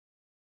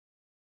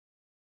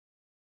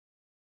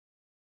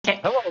Okay.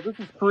 Hello, this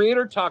is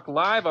Creator Talk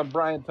Live. I'm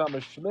Bryan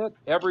Thomas Schmidt.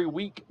 Every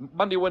week,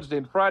 Monday, Wednesday,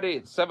 and Friday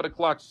at 7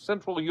 o'clock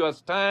Central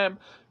U.S. time,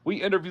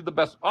 we interview the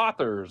best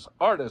authors,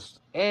 artists,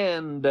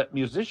 and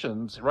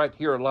musicians right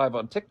here live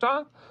on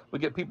TikTok. We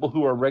get people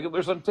who are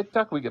regulars on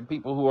TikTok. We get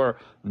people who are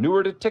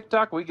newer to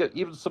TikTok. We get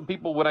even some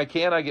people, when I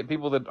can, I get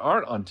people that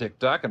aren't on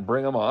TikTok and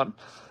bring them on.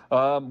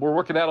 We're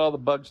working out all the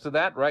bugs to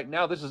that. Right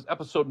now, this is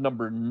episode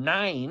number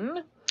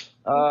 9.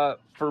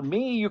 For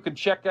me, you can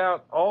check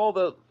out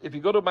if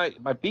you go to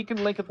my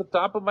beacon link at the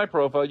top of my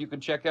profile, you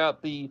can check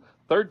out the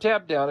third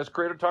tab down. It's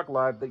Creator Talk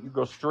Live, that you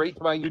go straight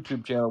to my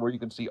YouTube channel where you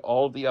can see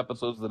all of the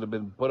episodes that have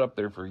been put up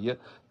there for you,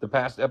 the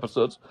past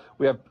episodes.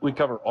 We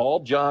cover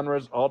all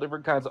genres, all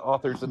different kinds of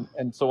authors,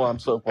 and so on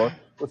and so forth.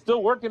 We're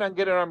still working on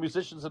getting our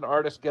musicians and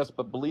artist guests,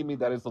 but believe me,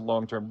 that is the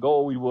long-term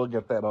goal. We will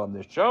get that on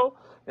this show.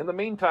 In the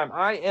meantime,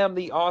 I am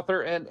the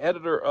author and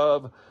editor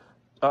of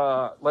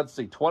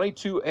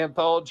 22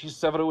 anthologies,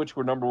 7 of which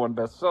were #1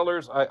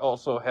 bestsellers. I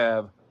also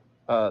have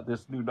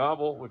this new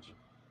novel, which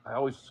I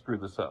always screw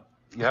this up.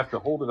 You have to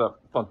hold it up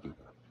funky.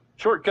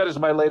 Shortcut is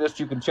my latest.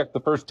 You can check the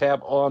first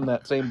tab on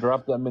that same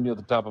drop-down menu at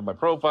the top of my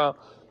profile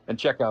and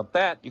check out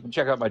that. You can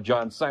check out my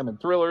John Simon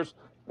thrillers.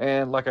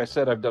 And like I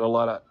said, I've done a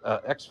lot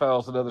of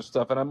X-Files and other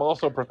stuff. And I'm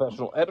also a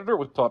professional editor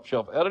with Top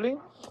Shelf Editing.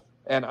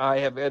 And I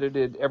have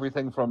edited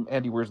everything from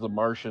Andy Where's the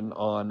Martian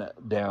on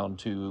down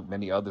to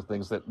many other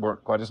things that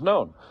weren't quite as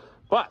known.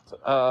 But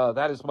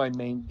that is my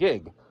main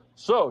gig.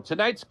 So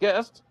tonight's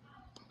guest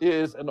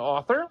is an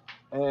author,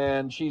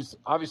 and she's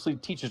obviously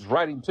teaches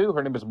writing too.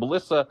 Her name is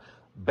Melissa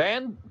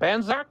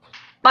Banczak.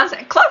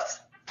 Close.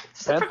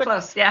 Super Banczak?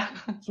 close. Yeah.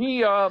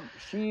 Yeah,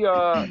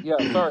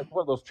 sorry, it's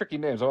one of those tricky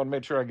names. I want to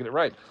make sure I get it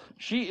right.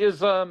 She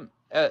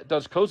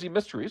does cozy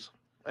mysteries,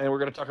 and we're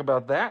going to talk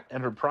about that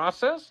and her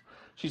process.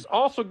 She's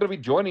also going to be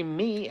joining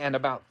me and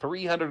about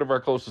 300 of our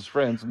closest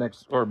friends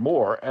next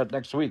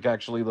week.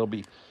 Actually, there'll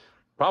be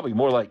probably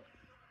more like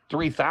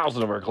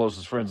 3,000 of our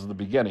closest friends in the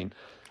beginning.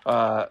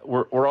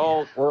 We're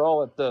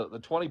all at the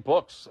 20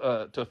 books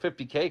to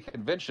 50K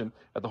convention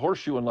at the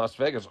Horseshoe in Las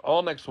Vegas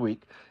all next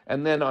week,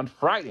 and then on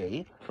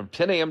Friday from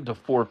 10 a.m. to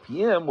 4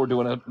 p.m. we're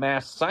doing a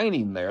mass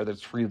signing there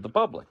that's free to the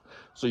public.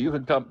 So you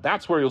can come.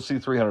 That's where you'll see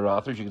 300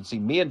 authors. You can see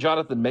me and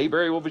Jonathan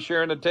Mayberry will be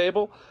sharing a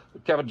table.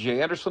 Kevin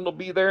J. Anderson will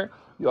be there.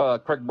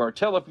 Craig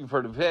Martell, if you've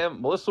heard of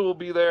him. Melissa will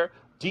be there.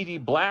 Dee Dee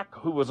Black,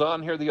 who was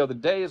on here the other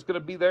day, is going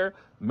to be there.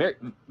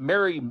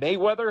 Mary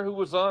Mayweather, who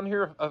was on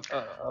here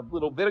a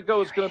little bit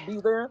ago, is going to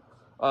be there.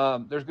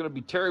 There's going to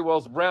be Terry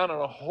Wells Brown and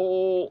a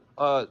whole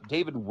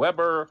David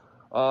Weber.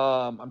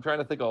 I'm trying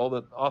to think of all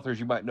the authors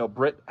you might know.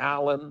 Britt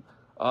Allen.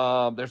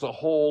 There's a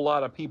whole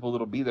lot of people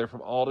that'll be there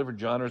from all different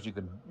genres. You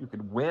can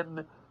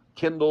win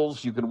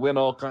Kindles. You can win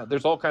all kinds.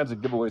 There's all kinds of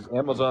giveaways.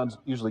 Amazon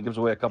usually gives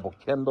away a couple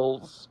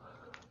Kindles,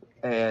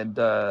 and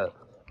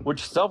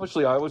which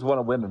selfishly I always want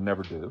to win and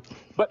never do.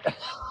 But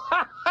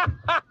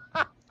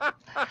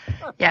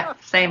Yeah.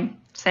 Same.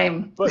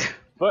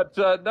 but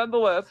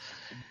nonetheless,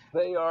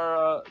 they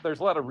are. There's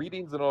a lot of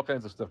readings and all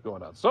kinds of stuff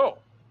going on. So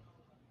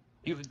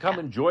you can come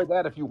enjoy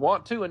that if you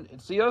want to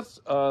and see us.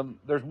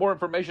 There's more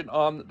information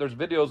there's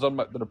videos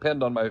that are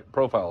pinned on my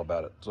profile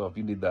about it. So if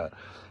you need that.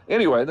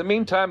 Anyway, in the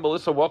meantime,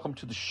 Melissa, welcome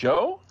to the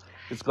show.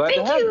 It's glad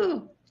to have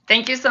you.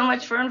 Thank you so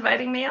much for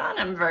inviting me on.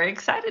 I'm very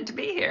excited to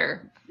be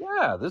here.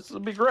 Yeah, this will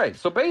be great.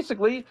 So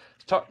basically,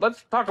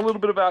 let's talk a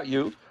little bit about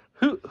you.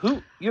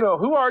 Who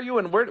are you,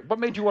 and what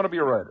made you want to be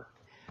a writer?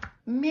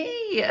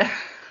 Me.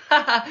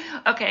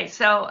 Okay,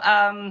 so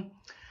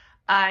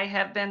I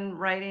have been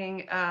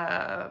writing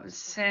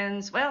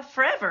since,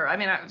 forever. I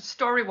mean,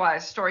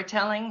 story-wise,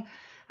 storytelling.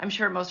 I'm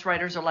sure most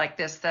writers are like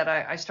this, that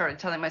I started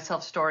telling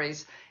myself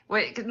stories.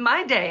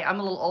 My day, I'm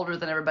a little older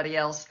than everybody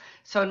else.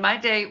 So in my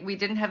day, we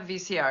didn't have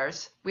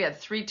VCRs. We had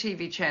 3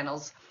 TV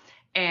channels.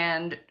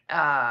 And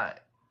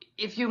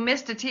if you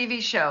missed a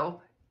TV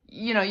show,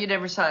 you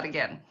never saw it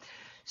again.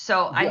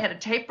 So I had a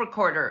tape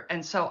recorder.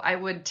 And so I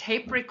would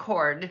tape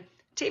record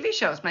TV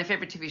shows, my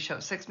favorite TV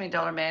shows, $6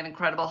 Million Man,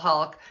 Incredible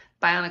Hulk,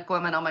 Bionic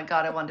Woman. Oh my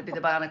God, I wanted to be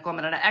the Bionic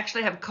Woman. And I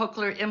actually have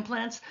cochlear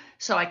implants.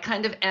 So I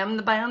kind of am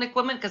the Bionic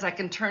Woman because I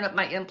can turn up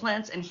my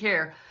implants and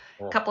hear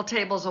a couple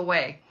tables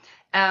away.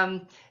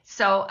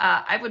 So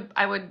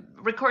I would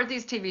record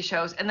these TV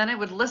shows and then I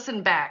would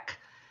listen back.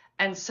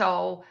 And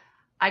so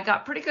I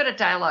got pretty good at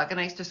dialogue and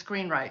I used to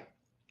screenwrite.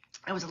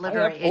 I was a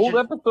literary agent. Old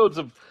episodes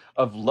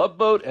of Love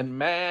Boat and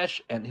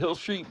MASH and Hill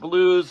Street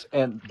Blues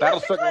and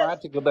Battlestar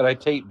Galactica that I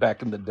taped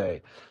back in the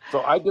day.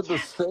 So I did the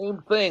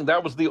same thing.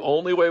 That was the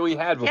only way we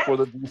had before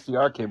the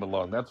VCR came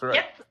along. That's right.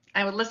 Yep.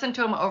 I would listen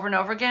to them over and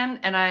over again,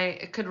 and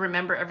I could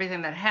remember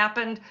everything that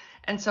happened.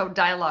 And so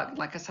dialogue,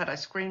 like I said, I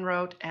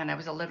screenwrote, and I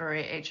was a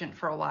literary agent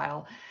for a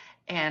while.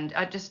 And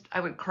I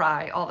would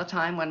cry all the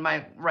time when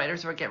my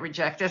writers would get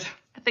rejected.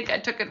 I think I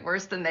took it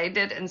worse than they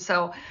did. And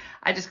so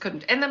I just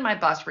couldn't. And then my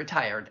boss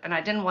retired and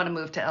I didn't want to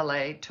move to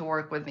LA to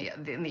work with me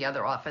in the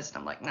other office. And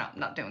I'm like, no, I'm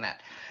not doing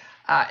that.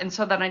 And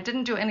so then I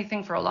didn't do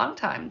anything for a long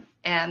time.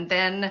 And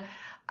then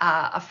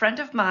a friend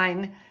of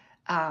mine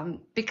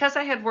Because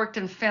I had worked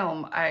in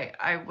film,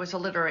 I was a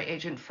literary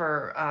agent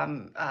for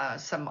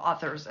some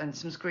authors and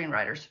some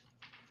screenwriters.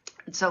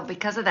 And so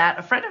because of that,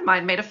 a friend of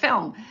mine made a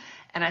film.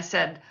 And I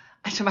said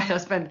to my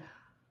husband,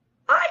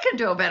 I can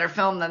do a better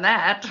film than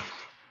that.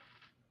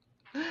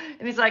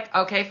 And he's like,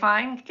 okay,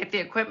 fine, get the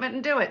equipment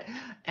and do it.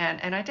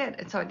 And I did.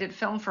 And so I did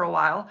film for a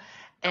while.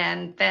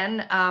 And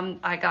then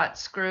I got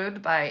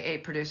screwed by a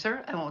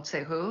producer. I won't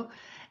say who.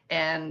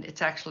 And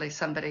it's actually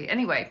somebody.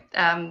 Anyway,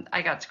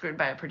 I got screwed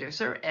by a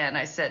producer. And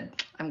I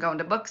said, I'm going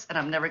to books and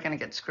I'm never going to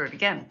get screwed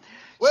again.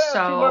 Well, So, she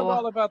learned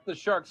all about the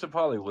sharks of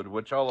Hollywood,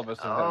 which all of us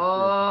have had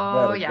experience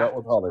oh, with. yeah. Dealt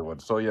with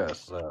Hollywood. So,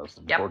 yes, it's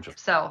Yep. unfortunate.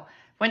 So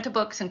went to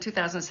books in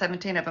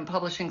 2017. I've been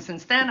publishing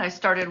since then. I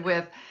started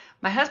with,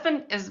 my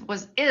husband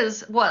was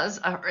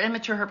an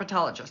amateur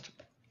herpetologist.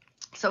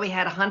 So he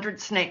had 100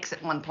 snakes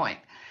at one point.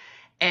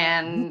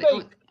 And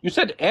You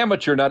said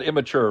amateur, not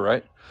immature,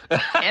 right?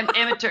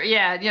 amateur,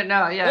 yeah,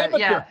 Amateur.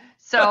 yeah.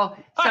 So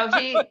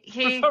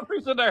he For some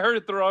reason I heard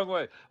it the wrong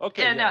way.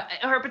 Okay. Yeah, yeah.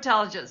 no, a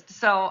herpetologist.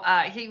 So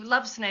he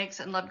loved snakes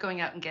and loved going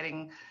out and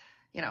getting,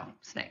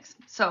 snakes.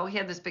 So he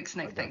had this big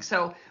snake thing.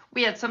 So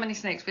we had so many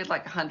snakes. We had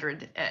like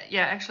 100.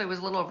 Yeah, actually it was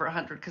a little over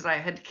 100 because I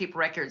had to keep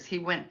records. He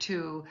went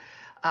to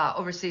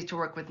overseas to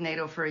work with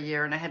NATO for a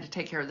year, and I had to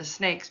take care of the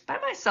snakes by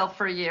myself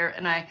for a year.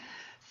 And I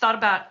thought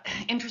about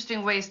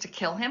interesting ways to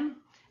kill him,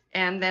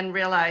 and then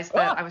realized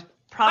that I was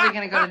probably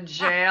going to go to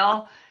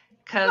jail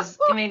because,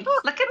 look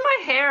at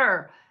my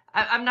hair.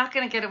 I'm not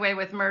going to get away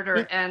with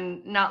murder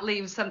and not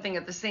leave something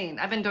at the scene.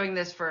 I've been doing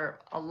this for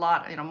a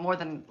lot, more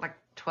than like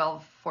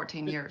 12,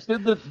 14 years.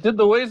 Did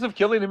the ways of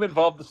killing him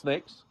involve the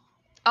snakes?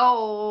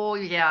 Oh,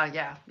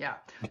 yeah.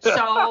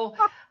 So,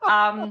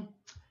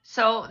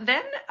 so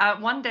then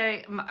one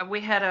day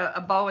we had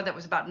a boa that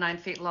was about 9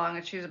 feet long,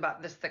 and she was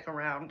about this thick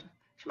around.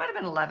 She might have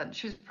been 11.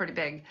 She was pretty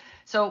big.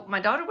 So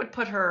my daughter would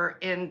put her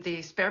in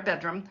the spare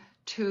bedroom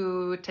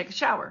to take a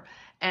shower.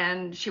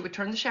 And she would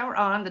turn the shower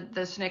on.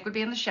 The snake would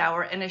be in the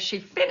shower. And as she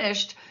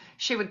finished,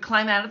 she would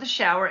climb out of the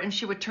shower and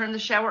she would turn the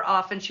shower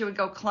off and she would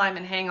go climb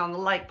and hang on the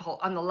light pole,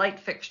 on the light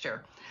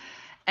fixture.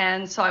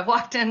 And so I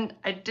walked in.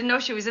 I didn't know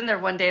she was in there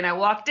one day. And I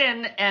walked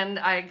in and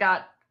I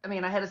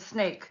had a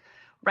snake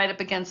right up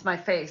against my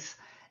face.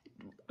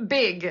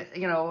 Big,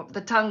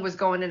 the tongue was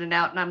going in and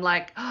out. And I'm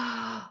like,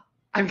 oh,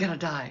 I'm going to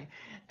die.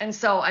 And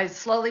so I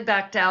slowly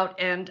backed out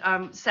and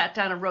sat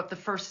down and wrote the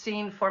first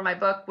scene for my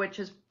book, which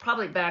is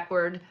probably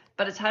backward,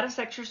 but it's How to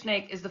Sex Your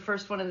Snake is the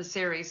first one in the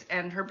series.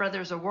 And her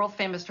brother is a world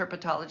famous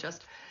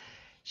herpetologist.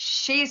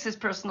 She's his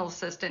personal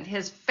assistant.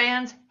 His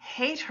fans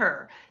hate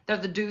her. They're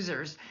the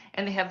doozers.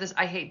 And they have this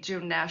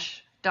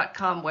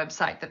IHateJuneNash.com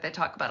website that they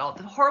talk about all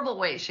the horrible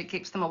ways she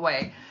keeps them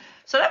away.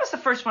 So that was the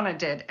first one I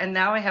did. And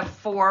now I have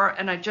 4.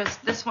 And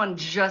this one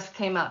just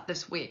came out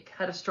this week,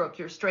 How to Stroke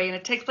Your Stray. And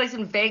it takes place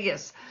in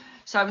Vegas.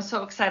 So I'm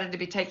so excited to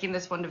be taking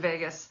this one to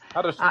Vegas.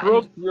 How to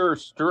stroke your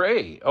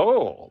stray.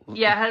 Oh.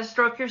 Yeah, How to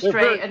Stroke Your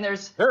Stray. And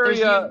there's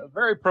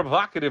very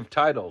provocative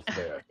titles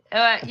there.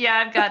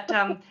 Yeah, I've got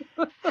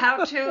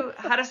how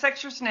to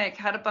sex your snake,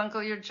 how to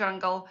bungle your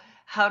jungle,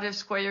 how to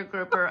square your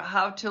grouper,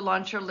 how to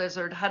launch your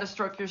lizard, how to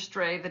stroke your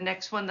stray. The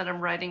next one that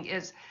I'm writing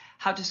is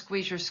how to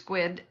squeeze your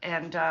squid.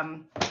 And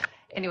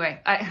anyway,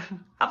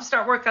 I'll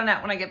start work on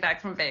that when I get back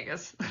from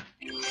Vegas.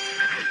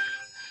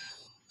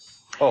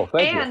 Oh,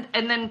 thank you.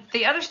 And then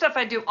the other stuff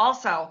I do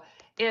also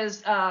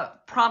is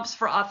prompts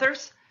for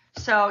authors.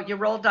 So you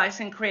roll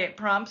dice and create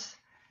prompts.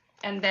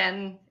 And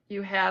then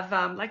you have,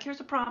 here's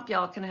a prompt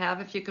y'all can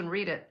have if you can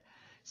read it.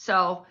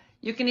 So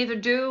you can either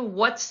do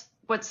what's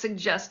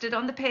suggested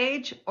on the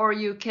page, or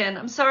you can,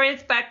 I'm sorry,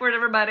 it's backward,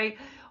 everybody,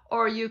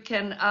 or you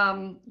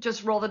can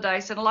just roll the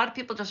dice. And a lot of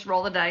people just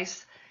roll the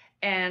dice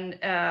and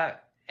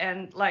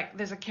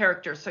there's a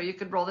character. So you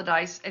could roll the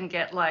dice and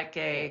get like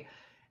a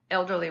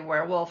elderly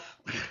werewolf.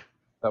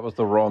 That was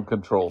the wrong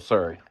control.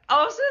 Sorry.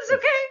 Oh, so it's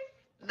okay.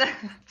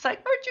 It's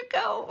like, where'd you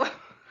go?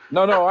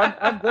 No,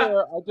 I'm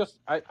there.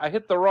 I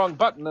hit the wrong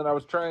button and I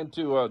was trying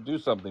to do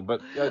something, but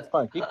yeah, it's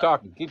fine. Keep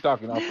talking.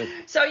 I'll think.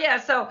 So you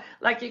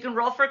can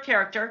roll for a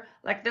character.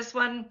 Like this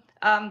one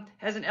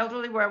has an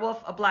elderly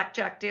werewolf, a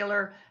blackjack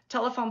dealer,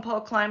 telephone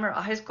pole climber,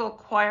 a high school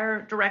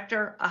choir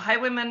director, a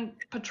highway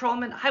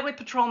patrolman,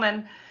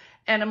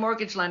 and a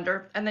mortgage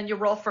lender. And then you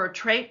roll for a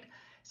trait.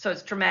 So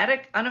it's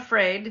dramatic,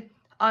 unafraid,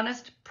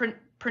 honest,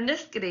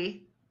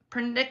 perniskety.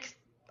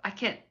 I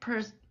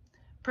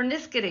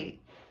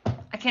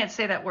can't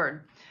say that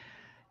word.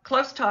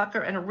 Close talker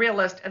and a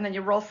realist, and then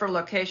you roll for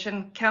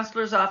location,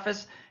 counselor's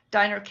office,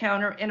 diner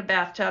counter, in a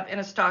bathtub, in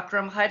a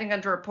stockroom, hiding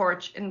under a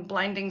porch, in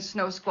blinding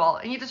snow squall.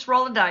 And you just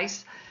roll a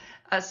dice,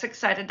 a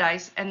 6-sided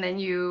dice, and then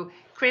you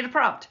create a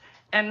prompt.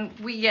 And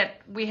I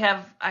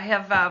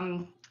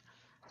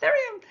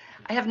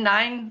have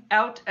 9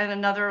 out and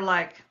another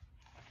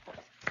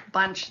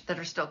bunch that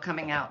are still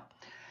coming out.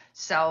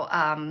 So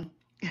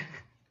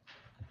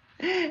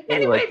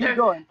anyway, keep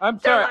going. I'm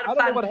sorry. I don't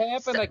know what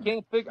happened. I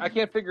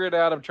can't figure it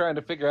out. I'm trying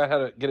to figure out how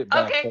to get it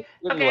back. Okay.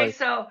 Anyway,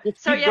 So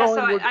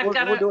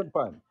we're doing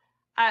fine.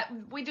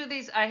 we do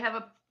these. I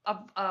have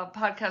a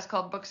podcast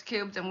called Books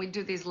Cubed, and we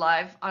do these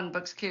live on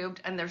Books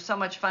Cubed, and they're so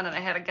much fun. And I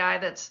had a guy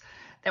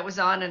that was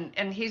on,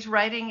 and he's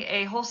writing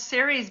a whole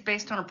series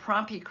based on a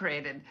prompt he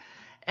created,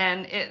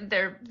 and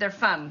they're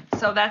fun.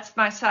 So that's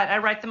my side. I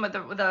write them with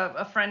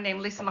a friend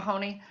named Lisa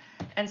Mahoney,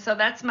 and so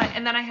that's my.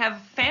 And then I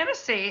have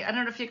fantasy. I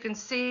don't know if you can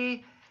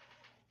see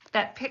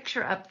that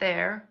picture up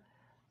there.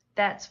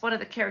 That's one of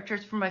the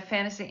characters from my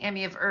fantasy,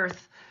 Amy of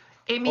Earth.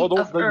 Amy of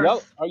Earth.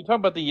 Yellow, are you talking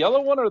about the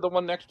yellow one or the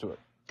one next to it?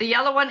 The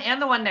yellow one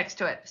and the one next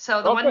to it.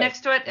 So the one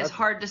next to it is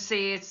hard to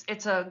see.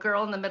 It's a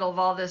girl in the middle of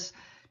all this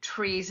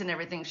trees and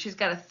everything. She's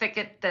got a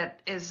thicket that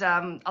is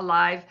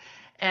alive,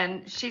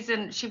 and she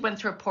went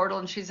through a portal,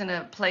 and she's in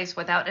a place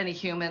without any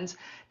humans.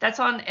 That's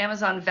on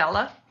Amazon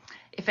Vella.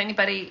 If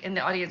anybody in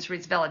the audience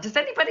reads Vella, does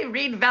anybody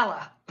read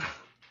Vella?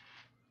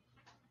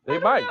 They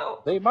might.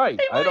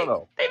 I don't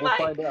know. We'll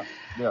find out.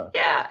 Yeah.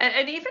 Yeah,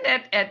 and even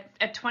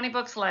at 20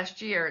 books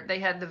last year, they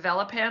had the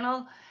Vella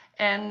panel,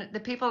 and the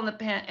people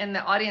in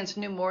the audience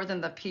knew more than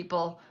the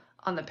people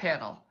on the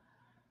panel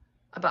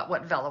about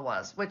what Vella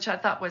was, which I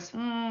thought was,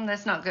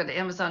 that's not good.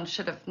 Amazon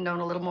should have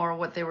known a little more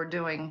what they were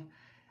doing,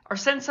 or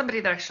send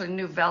somebody that actually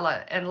knew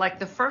Vella. And like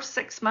the first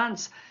 6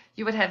 months,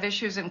 you would have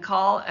issues in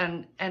call,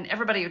 and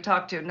everybody you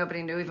talked to,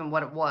 nobody knew even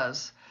what it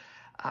was.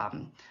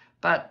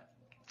 But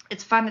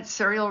it's fun. It's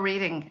serial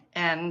reading,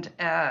 and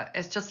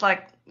it's just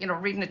like,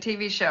 reading a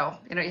TV show.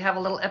 You have a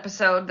little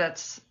episode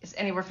that's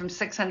anywhere from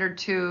 600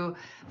 to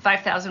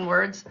 5,000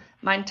 words.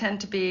 Mine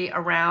tend to be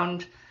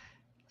around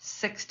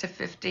 6 to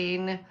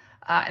 15,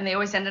 and they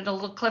always end in a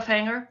little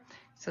cliffhanger.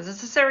 So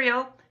it's a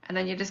serial, and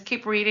then you just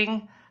keep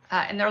reading,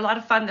 and they're a lot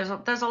of fun. There's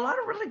a lot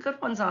of really good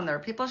ones on there.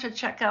 People should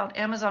check out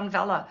Amazon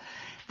Vella.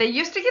 They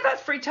used to give out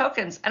free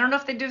tokens. I don't know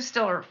if they do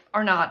still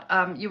or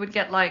not. You would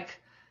get like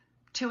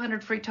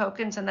 200 free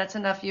tokens, and that's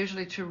enough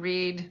usually to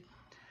read,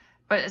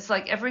 but it's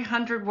like every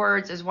 100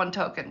 words is one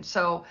token.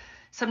 So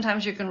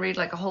sometimes you can read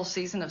like a whole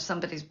season of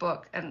somebody's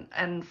book,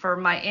 and for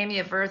my Amy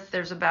of Earth,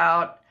 there's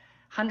about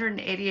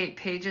 188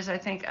 pages, I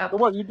think, up. So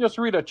what, you just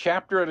read a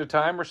chapter at a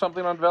time or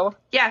something on Vella?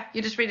 Yeah,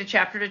 you just read a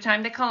chapter at a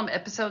time. They call them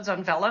episodes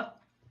on Vella.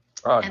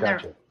 Oh, and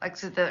gotcha. They're like I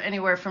said, they're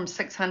anywhere from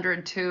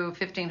 600 to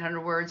 1,500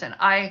 words, and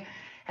I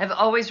have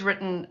always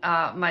written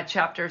my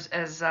chapters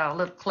as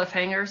little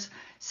cliffhangers.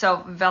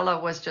 So Vella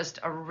was just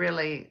a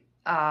really,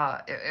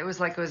 it was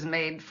like it was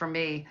made for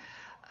me.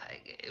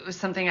 It was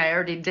something I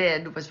already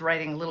did, was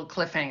writing little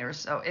cliffhangers.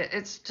 So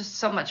it's just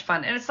so much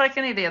fun. And it's like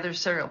any of the other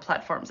serial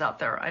platforms out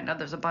there. I know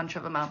there's a bunch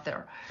of them out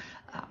there.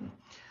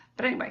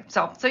 But anyway,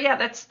 so yeah,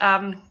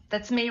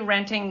 that's me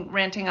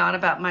ranting on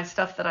about my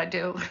stuff that I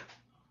do.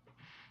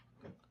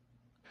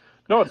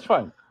 No, it's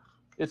fine.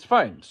 It's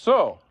fine.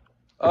 So,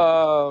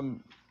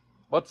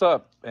 what's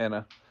up,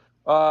 Anna?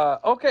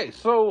 Okay,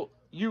 so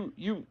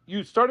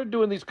you started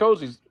doing these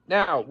cozies.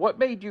 Now, what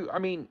made you? I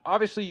mean,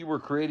 obviously you were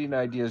creating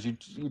ideas. You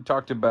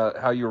talked about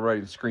how you were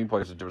writing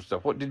screenplays and different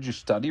stuff. What did you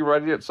study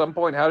writing at some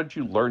point? How did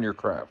you learn your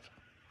craft?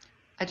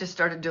 I just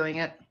started doing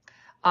it.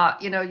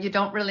 You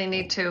don't really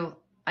need to.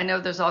 I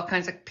know there's all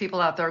kinds of people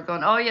out there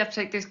going, oh, you have to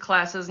take these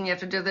classes and you have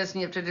to do this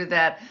and you have to do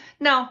that.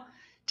 No,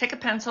 take a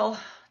pencil,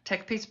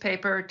 take a piece of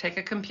paper, take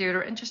a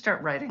computer, and just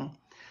start writing.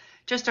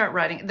 Just start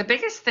writing. The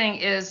biggest thing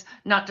is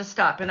not to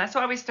stop. And that's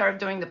why we started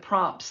doing the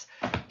prompts,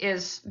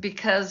 is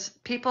because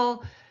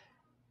people,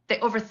 they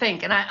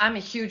overthink. And I'm a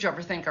huge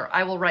overthinker.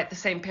 I will write the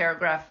same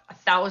paragraph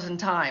 1,000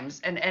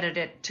 times and edit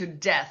it to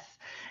death.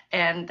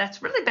 And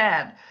that's really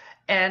bad.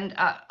 And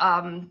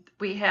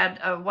we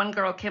had one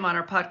girl came on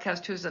our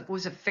podcast who's a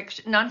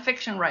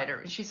nonfiction writer.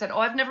 And she said, oh,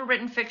 I've never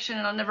written fiction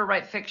and I'll never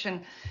write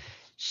fiction.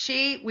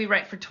 We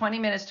write for 20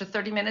 minutes to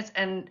 30 minutes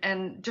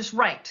and just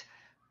write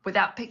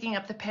without picking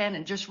up the pen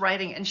and just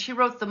writing. And she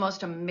wrote the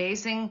most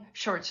amazing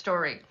short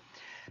story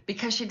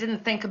because she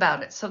didn't think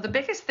about it. So the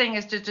biggest thing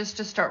is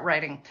to start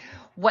writing.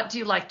 What do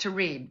you like to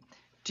read?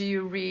 Do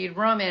you read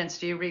romance?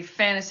 Do you read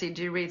fantasy?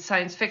 Do you read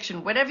science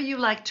fiction? Whatever you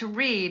like to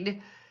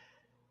read,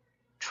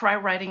 try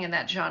writing in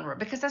that genre,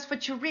 because that's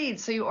what you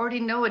read. So you already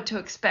know what to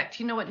expect.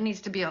 You know what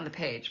needs to be on the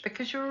page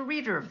because you're a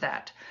reader of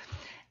that.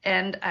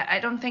 And I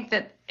don't think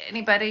that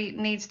anybody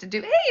needs to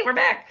do, hey, we're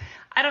back.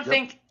 I don't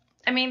think,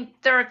 I mean,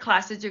 there are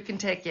classes you can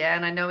take, yeah,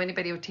 and I know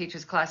anybody who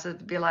teaches classes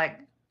would be like,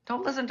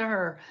 don't listen to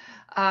her.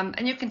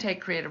 And you can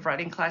take creative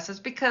writing classes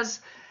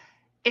because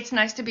it's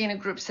nice to be in a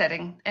group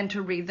setting and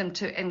to read them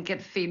and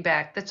get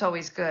feedback. That's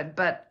always good.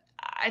 But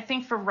I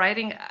think for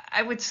writing,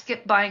 I would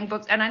skip buying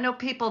books. And I know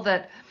people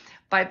that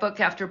buy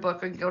book after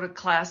book and go to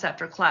class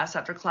after class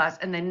after class,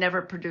 and they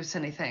never produce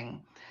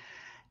anything.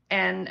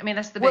 And I mean,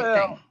 that's the big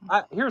thing.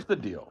 Here's the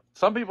deal.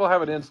 Some people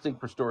have an instinct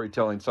for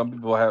storytelling. Some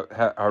people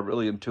are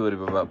really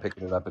intuitive about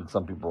picking it up, and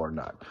some people are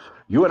not.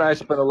 You and I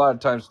spent a lot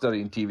of time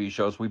studying TV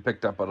shows. We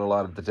picked up on a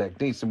lot of the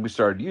techniques, and we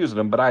started using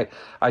them. But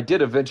I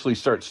did eventually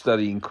start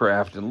studying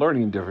craft and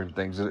learning different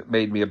things, and it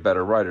made me a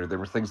better writer. There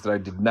were things that I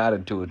did not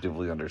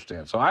intuitively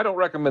understand. So I don't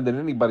recommend that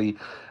anybody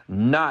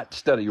not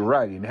study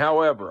writing.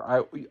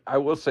 However, I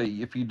will say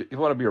if you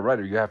want to be a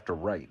writer, you have to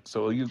write.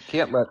 So you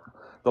can't let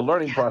the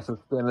learning process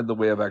stand in the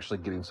way of actually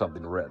getting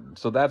something written.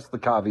 So that's the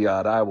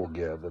caveat I will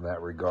give in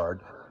that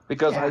regard,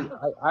 because Yeah.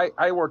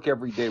 I work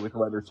every day with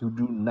writers who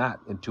do not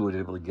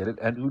intuitively get it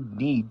and who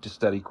need to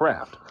study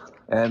craft.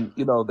 And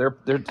they're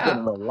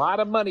spending a Oh, lot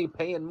of money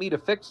paying me to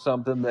fix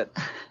something that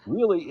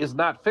really is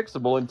not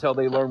fixable until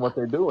they learn what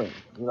they're doing.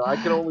 I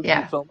can only do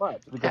yeah. so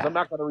much because Yeah. I'm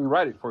not going to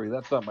rewrite it for you.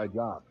 That's not my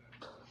job.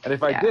 And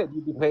if I Yeah. did,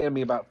 you'd be paying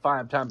me about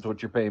 5 times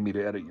what you're paying me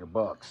to edit your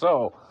book.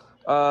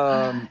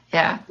 Um,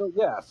 Yeah. so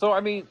yeah. So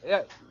I mean,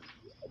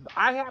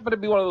 I happen to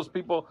be one of those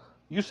people.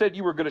 You said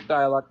you were good at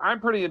dialogue. I'm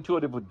pretty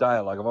intuitive with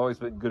dialogue. I've always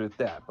been good at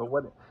that. But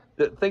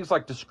things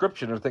like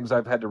description are things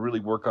I've had to really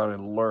work on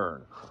and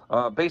learn.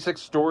 Basic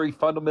story,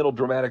 fundamental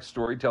dramatic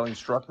storytelling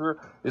structure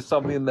is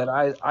something that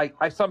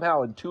I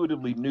somehow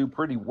intuitively knew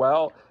pretty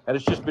well, and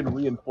it's just been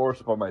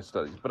reinforced by my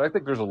studies. But I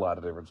think there's a lot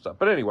of different stuff.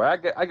 But anyway, I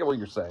get what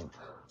you're saying.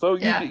 So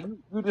Yeah. you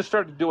just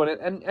started doing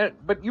it,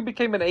 but you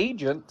became an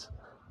agent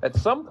at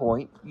some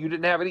point. You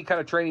didn't have any kind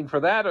of training for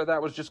that, or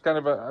that was just kind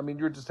of I mean,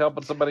 you were just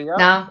helping somebody out.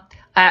 Now,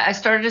 I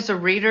started as a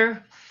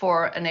reader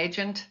for an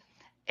agent,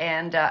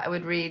 and I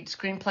would read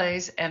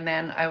screenplays, and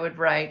then I would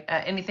write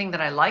anything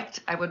that I liked.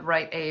 I would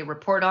write a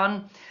report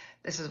on.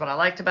 This is what I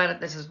liked about it.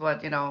 This is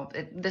what,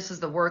 this is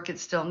the work it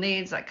still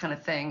needs, that kind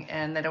of thing.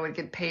 And then I would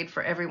get paid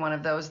for every one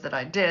of those that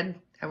I did.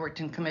 I worked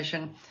in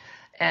commission.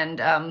 And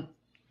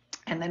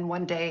then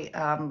one day,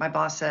 my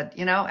boss said,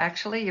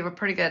 actually, you were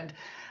pretty good.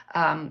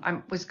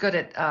 I was good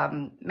at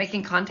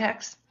making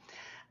contacts,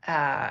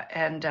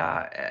 and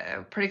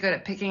pretty good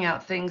at picking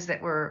out things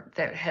that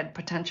had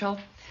potential.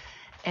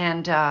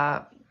 And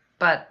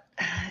but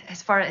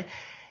as far as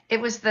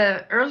it was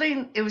the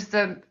early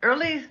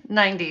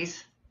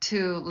 90s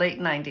to late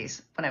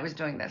 90s when I was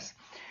doing this.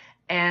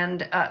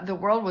 And the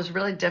world was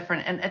really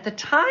different. And at the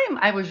time,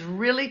 I was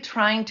really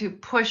trying to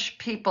push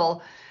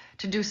people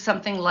to do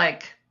something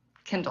like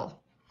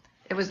Kindle.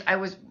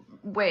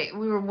 We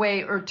were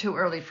way or too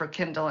early for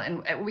Kindle,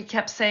 and we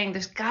kept saying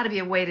there's got to be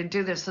a way to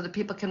do this so that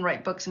people can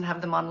write books and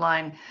have them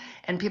online,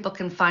 and people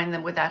can find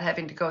them without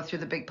having to go through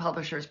the big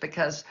publishers,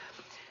 because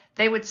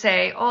they would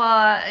say,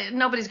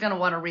 nobody's going to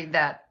want to read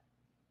that.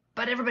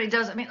 But everybody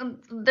does. I mean,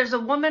 there's a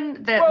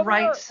woman that Well,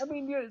 writes. I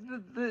mean,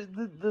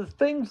 the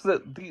things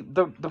that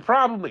the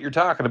problem that you're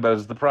talking about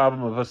is the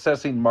problem of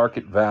assessing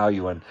market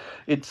value, and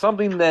it's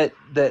something that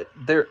they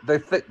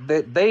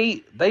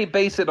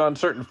base it on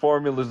certain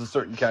formulas and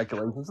certain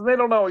calculations, and they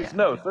don't always Yeah,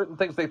 know certain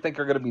things they think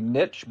are going to be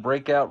niche,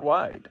 break out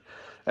wide,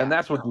 and yeah,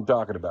 that's what you're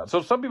talking about.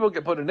 So some people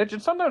get put in niche,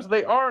 and sometimes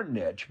they are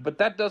niche, but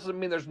that doesn't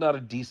mean there's not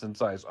a decent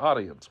sized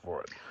audience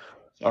for it.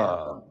 yeah,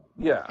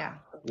 Yeah, yeah,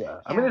 yeah.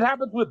 I mean, yeah, it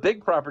happens with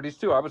big properties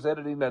too. I was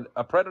editing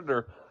a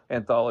Predator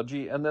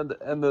anthology, and then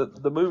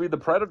the movie The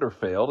Predator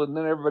failed, and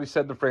then everybody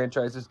said the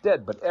franchise is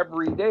dead. But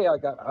every day I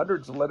got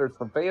hundreds of letters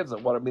from fans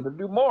that wanted me to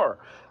do more,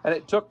 and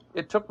it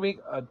took me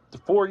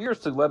 4 years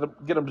to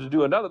get them to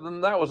do another. Then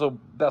that was a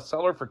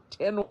bestseller for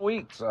 10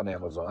 weeks on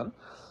Amazon.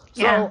 yeah.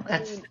 So I That's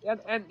mean,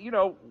 and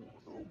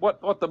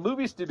what the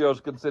movie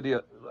studios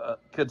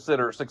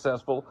consider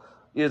successful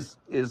is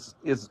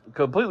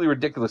completely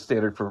ridiculous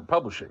standard for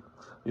publishing.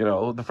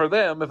 For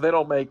them, if they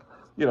don't make,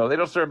 they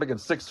don't start making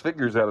six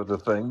figures out of the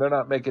thing, they're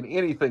not making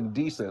anything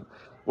decent.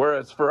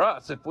 Whereas for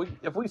us, if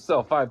we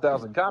sell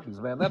 5,000 copies,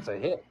 man, that's a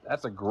hit.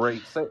 That's a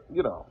great sale.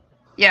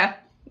 yeah,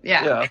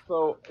 yeah, Yeah.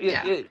 So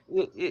yeah,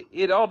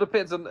 it all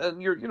depends, and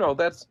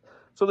that's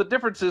so the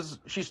difference is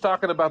she's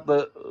talking about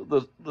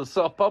the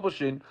self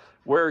publishing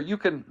where you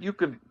can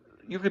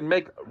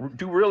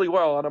do really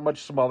well on a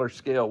much smaller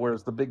scale,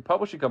 whereas the big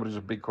publishing companies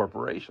are big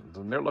corporations,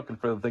 and they're looking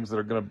for the things that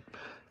are going to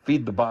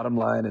feed the bottom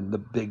line and the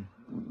big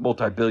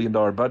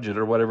multi-billion-dollar budget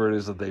or whatever it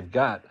is that they've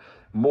got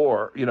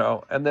more,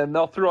 and then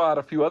they'll throw out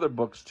a few other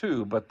books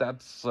too, but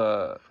that's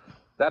the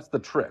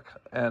trick.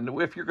 And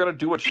if you're going to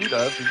do what she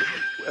does,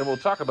 and we'll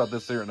talk about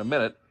this here in a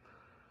minute,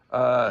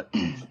 uh,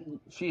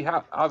 she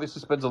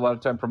obviously spends a lot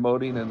of time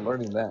promoting and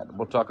learning that, and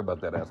we'll talk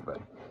about that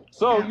aspect.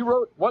 So yeah. you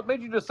wrote. What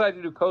made you decide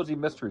to do cozy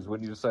mysteries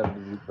when you decided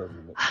to do cozy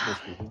mysteries?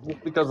 Is this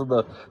because of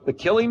the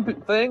killing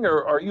thing,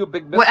 or are you a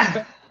big mystery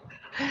fan?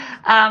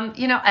 Well,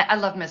 I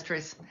love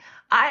mysteries.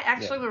 I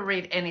Yeah, actually will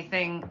read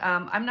anything.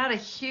 I'm not a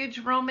huge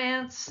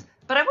romance,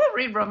 but I will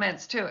read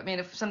romance too. I mean,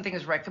 if something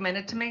is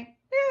recommended to me,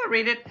 yeah, I'll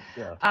read it.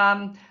 yeah,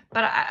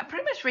 But I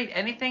pretty much read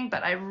anything,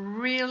 but I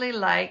really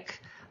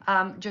like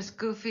just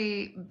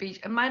goofy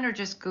beach. Mine are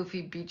just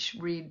goofy beach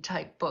read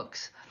type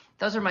books.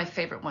 Those are my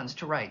favorite ones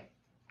to write.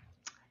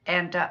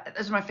 And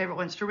those are my favorite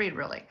ones to read,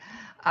 really.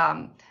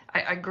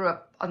 I grew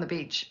up on the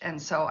beach,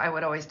 and so I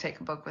would always take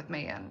a book with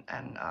me, and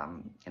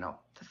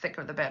the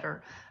thicker the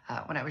better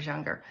when I was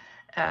younger.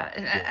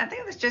 And yeah. I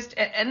think it was just,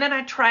 and then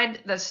I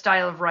tried the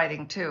style of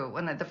writing too.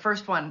 The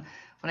first one,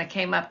 when I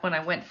came up, when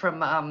I went from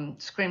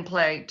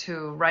screenplay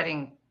to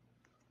writing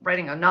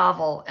a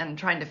novel and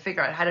trying to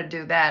figure out how to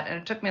do that, and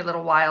it took me a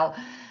little while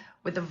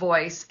with the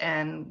voice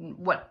and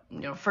what,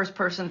 first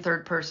person,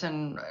 third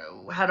person,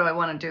 how do I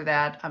want to do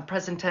that?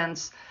 Present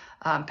tense,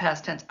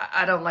 past tense.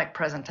 I don't like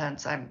present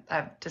tense.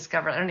 I've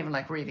discovered I don't even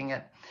like reading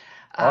it.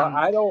 Um,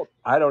 I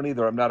don't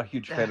either. I'm not a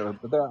huge fan of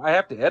it, but I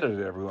have to edit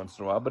it every once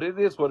in a while. But it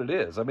is what it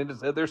is. I mean,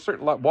 there's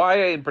certain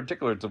YA in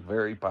particular. It's a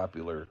very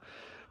popular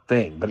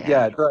thing. But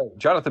yeah. yeah,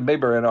 Jonathan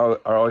Maber and I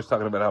are always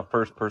talking about how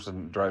first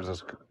person drives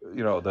us.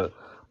 The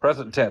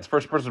present tense,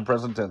 first person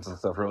present tense and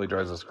stuff really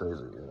drives us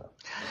crazy.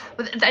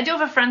 But I do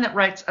have a friend that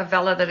writes a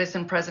Vela that is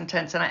in present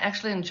tense, and I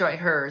actually enjoy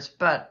hers,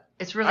 but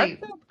it's I really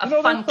think a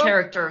there's fun some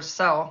character,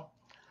 so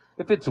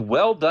if it's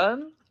well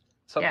done, yeah,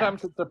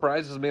 sometimes it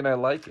surprises me and I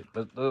like it,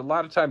 but a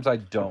lot of times I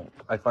don't.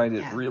 I find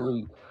it yeah,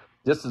 really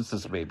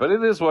distances me, but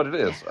it is what it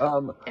yeah, is.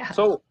 yeah.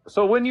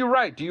 So when you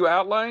write, do you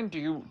outline?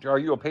 Are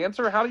you a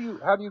pantser? How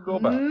do you go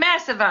about it?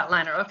 Massive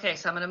outliner. Okay,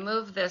 so I'm going to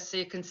move this so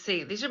you can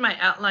see. These are my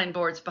outline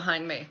boards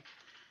behind me.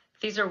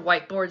 These are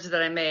whiteboards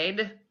that I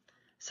made.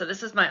 So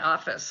this is my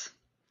office.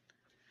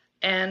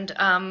 And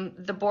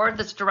the board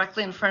that's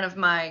directly in front of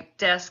my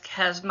desk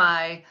has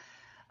my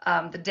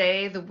the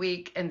day, the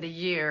week, and the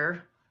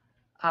year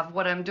of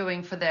what I'm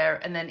doing for there.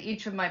 And then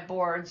each of my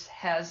boards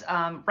has,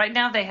 right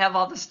now they have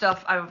all the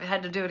stuff I've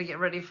had to do to get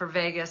ready for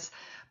Vegas,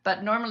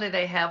 but normally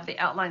they have the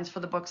outlines for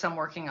the books I'm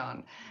working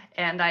on.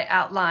 And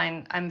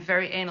I'm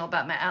very anal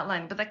about my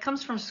outline, but that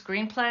comes from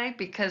screenplay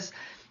because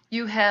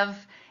you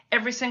have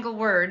every single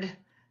word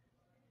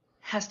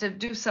has to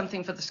do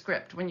something for the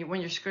script when you're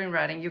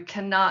screenwriting. You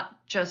cannot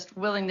just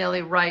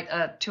willy-nilly write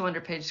a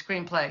 200-page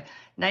screenplay.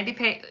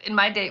 In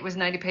my day it was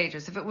 90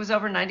 pages. If it was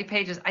over 90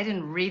 pages, I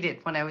didn't read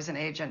it when I was an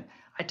agent.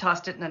 I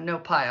tossed it in a no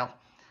pile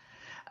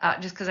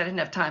just because I didn't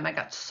have time. I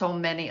got so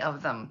many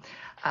of them.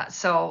 I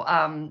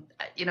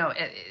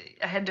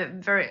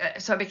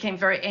became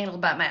very anal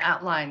about my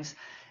outlines.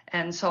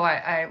 And so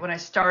when I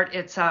start,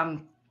 it's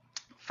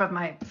for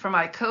my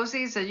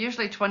cozies, they're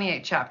usually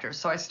 28 chapters.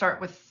 So I start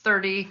with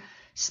 30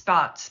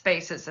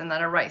 spaces, and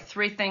then I write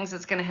 3 things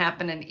that's going to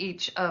happen in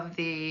each of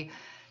the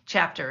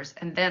chapters,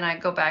 and then I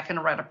go back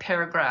and write a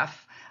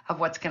paragraph of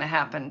what's going to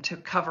happen to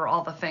cover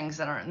all the things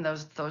that are in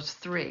those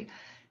 3.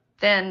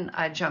 Then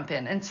I jump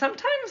in, and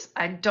sometimes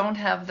I don't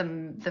have the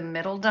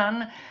middle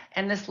done.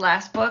 And this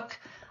last book,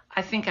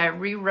 I think I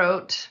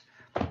rewrote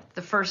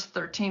the first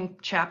 13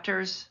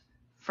 chapters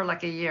for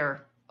like a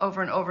year,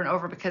 over and over and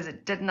over, because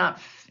it did not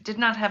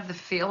have the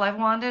feel I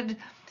wanted.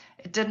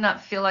 It did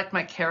not feel like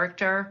my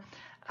character.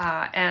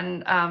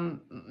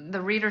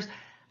 The readers,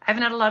 I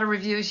haven't had a lot of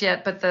reviews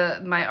yet, but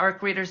my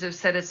ARC readers have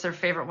said it's their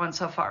favorite one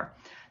so far.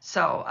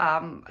 So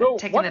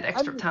taking that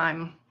extra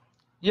time.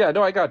 Yeah,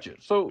 no, I got you.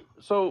 So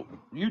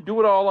you do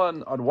it all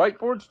on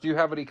whiteboards? Do you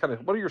have any kind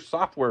of, what are your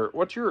software?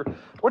 What's your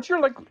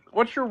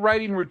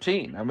writing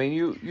routine? I mean,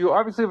 you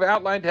obviously have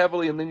outlined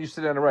heavily and then you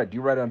sit down and write. Do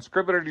you write on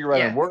Scrivener? Do you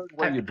write on Word?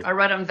 What do you do? I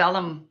write on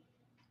vellum.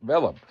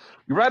 Vellum.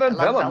 You write on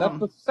vellum. Vellum.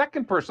 That's the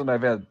second person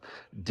I've had.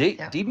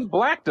 D.B.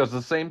 Black does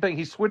the same thing.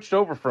 He switched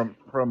over from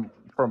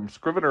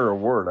Scrivener or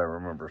Word, I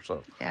remember.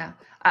 So yeah,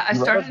 I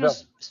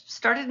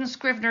started in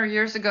Scrivener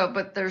years ago,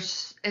 but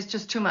it's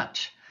just too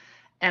much,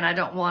 and I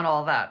don't want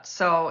all that.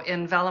 So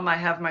in vellum, I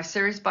have my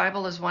series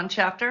Bible as one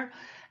chapter,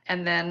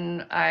 and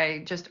then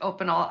I just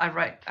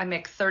I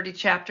make 30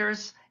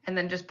 chapters, and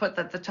then just put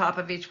at the top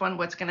of each one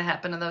what's going to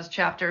happen in those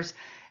chapters,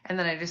 and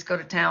then I just go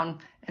to town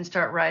and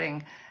start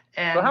writing.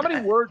 And so how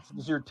many words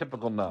is your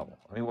typical novel?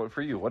 I mean,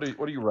 for you, what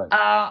do you write?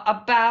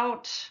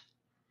 About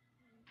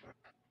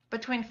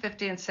between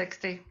 50 and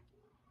 60.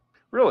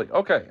 Really?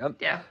 Okay.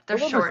 Yeah, they're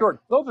short.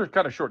 Those are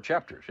kind of short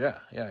chapters. Yeah.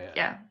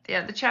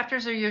 Yeah, the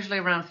chapters are usually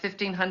around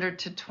 1,500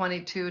 to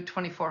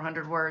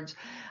 2,400 words.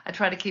 I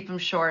try to keep them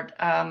short.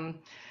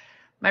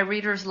 My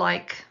readers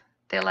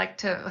they like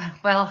to,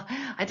 well,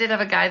 I did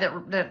have a guy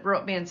that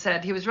wrote me and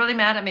said he was really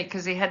mad at me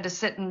because he had to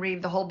sit and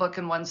read the whole book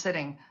in one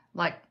sitting.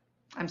 Like,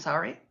 I'm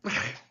sorry.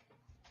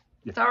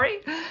 Yeah. Sorry,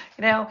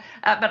 but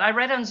I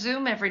write on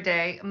Zoom every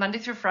day, Monday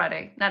through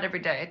Friday. Not every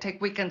day. I take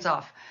weekends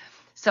off.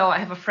 So I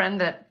have a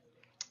friend that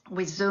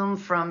we Zoom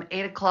from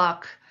 8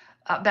 o'clock,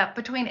 about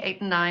between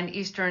 8 and 9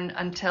 Eastern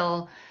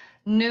until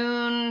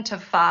noon to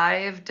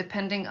 5,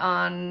 depending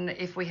on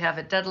if we have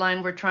a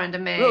deadline we're trying to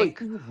make. Really?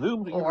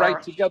 Zoom? You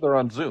write together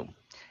on Zoom?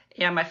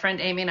 Yeah, my friend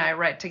Amy and I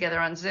write together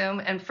on Zoom.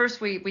 And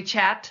first we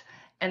chat,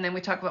 and then we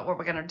talk about what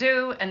we're going to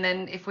do. And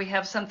then if we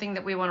have something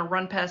that we want to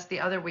run past the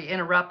other, we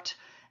interrupt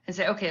and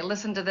say, okay,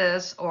 listen to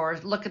this, or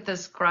look at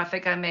this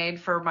graphic I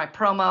made for my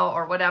promo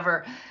or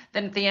whatever.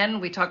 Then at the end,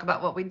 we talk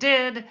about what we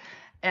did.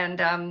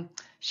 And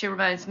she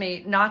reminds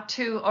me not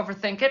to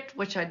overthink it,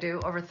 which I do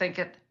overthink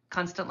it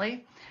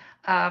constantly.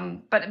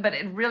 But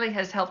it really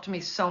has helped me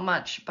so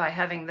much by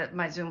having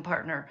my Zoom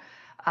partner.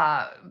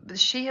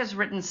 She has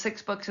written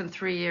 6 books in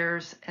 3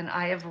 years, and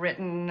I have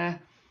written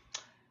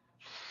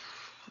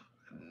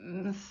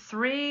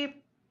 3.5,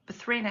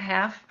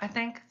 I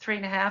think,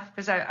 3.5,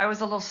 because I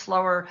was a little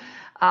slower.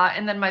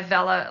 And then my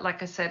Vela,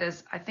 like I said,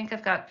 I think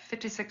I've got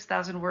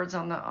 56,000 words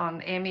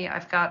on Amy.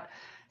 I've got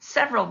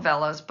several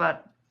Velas,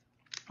 but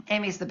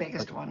Amy's the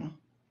biggest one.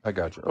 I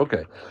got you.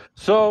 Okay.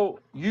 So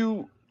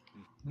you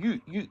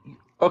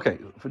okay,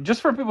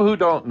 just for people who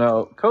don't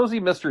know, Cozy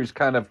Mystery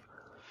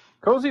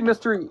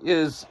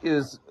is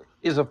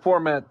a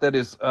format that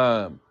is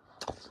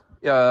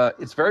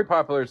It's very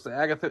popular. It's the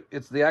Agatha.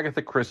 It's the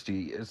Agatha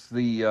Christie. It's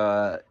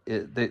the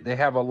they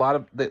have a lot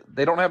of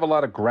they don't have a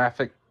lot of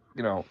graphic,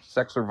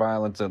 sex or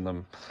violence in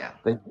them. Yeah.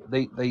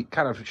 They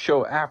kind of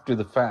show after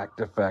the fact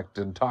effect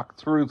and talk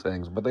through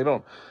things, but they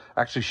don't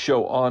actually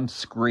show on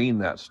screen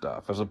that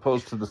stuff, as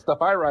opposed to the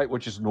stuff I write,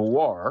 which is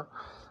noir.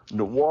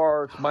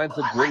 Noir, mine's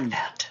a I gritty, like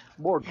that.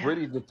 more Yeah.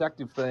 gritty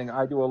detective thing.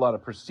 I do a lot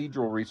of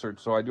procedural research,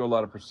 so I do a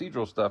lot of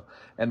procedural stuff,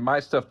 and my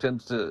stuff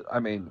tends to. I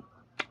mean,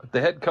 if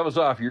the head comes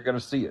off, you're going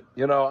to see it.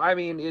 I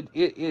mean, it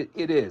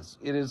is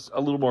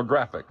a little more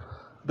graphic.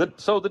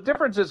 So the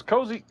difference is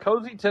cozy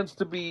tends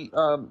to be.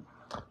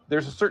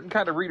 There's a certain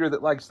kind of reader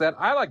that likes that.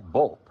 I like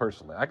both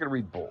personally. I can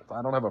read both.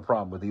 I don't have a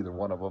problem with either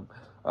one of them.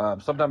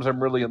 Sometimes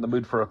I'm really in the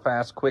mood for a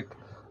fast, quick,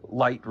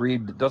 light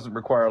read that doesn't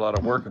require a lot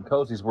of work, and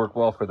cozies work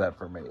well for that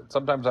for me.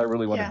 Sometimes I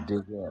really want to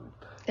dig in,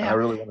 and I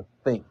really want to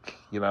think,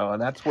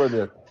 and that's where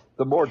the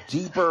more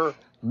deeper,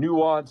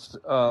 nuanced,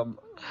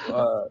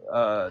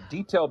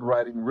 detailed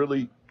writing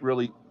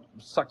really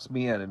sucks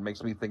me in and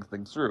makes me think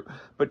things through.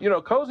 But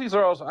cozies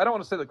are also. I don't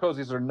want to say that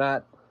cozies are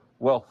not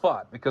well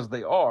thought, because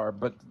they are,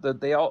 but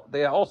they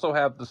also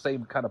have the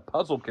same kind of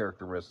puzzle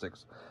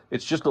characteristics.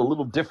 It's just a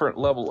little different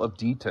level of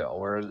detail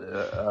where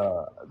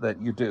that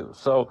you do.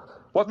 So,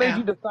 what made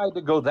you decide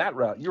to go that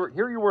route? You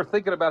were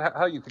thinking about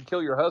how you could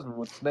kill your husband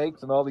with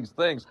snakes and all these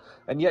things,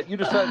 and yet you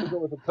decided to go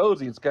with a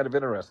cozy. It's kind of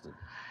interesting.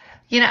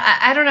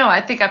 I don't know.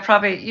 I think I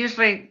probably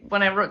usually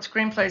when I wrote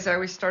screenplays, I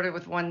always started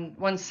with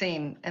one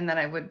scene and then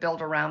I would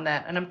build around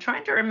that. And I'm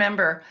trying to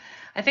remember.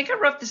 I think I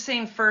wrote the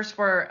scene first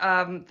where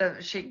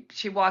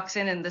she walks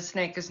in and the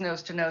snake is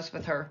nose to nose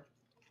with her,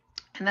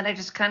 and then I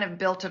just kind of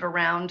built it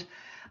around.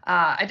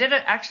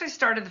 Actually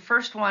started the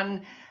first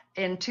one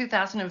in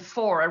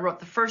 2004. I wrote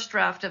the first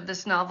draft of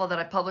this novel that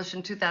I published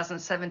in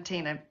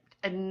 2017,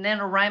 and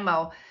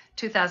NaNoWriMo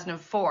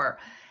 2004,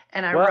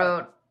 and I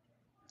wrote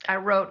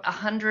my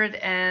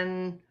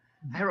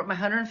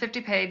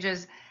 150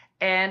 pages,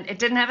 and it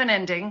didn't have an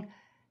ending.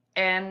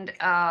 And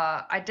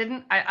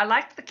I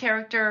liked the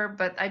character,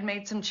 but I'd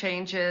made some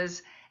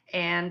changes,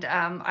 and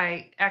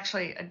I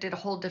did a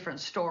whole different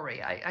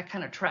story. I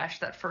kind of trashed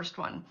that first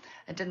one.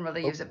 I didn't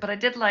really use it, but I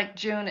did like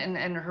June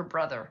and her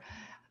brother.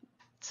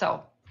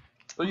 So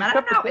you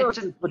kept the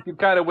characters, but you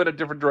kind of went a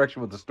different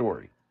direction with the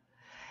story.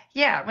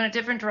 Yeah, went a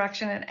different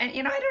direction,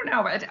 and I don't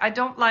know. I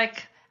don't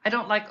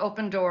like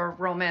open door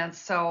romance,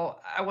 so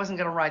I wasn't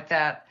going to write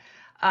that.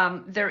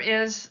 There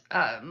is,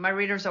 my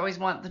readers always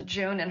want the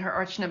June and her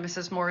arch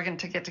nemesis Morgan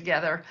to get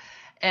together.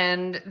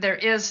 And there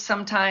is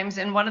sometimes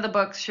in one of the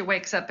books, she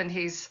wakes up and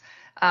he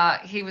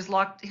was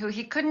locked,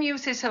 he couldn't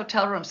use his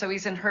hotel room. So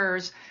he's in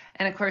hers.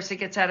 And of course he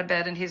gets out of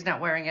bed and he's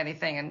not wearing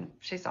anything. And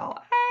she's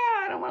all,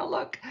 I don't want to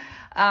look.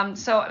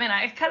 So, I mean,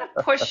 I kind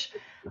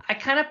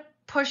of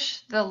push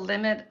the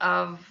limit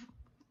of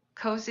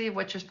cozy,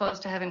 what you're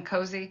supposed to have in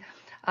cozy,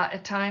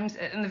 at times.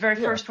 In the very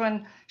first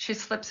one, she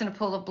slips in a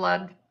pool of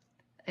blood.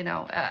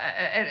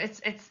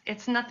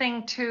 It's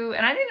nothing too,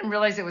 and I didn't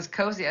realize it was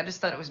cozy. I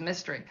just thought it was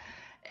mystery.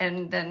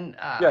 And then,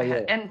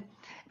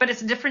 but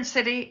it's a different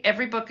city.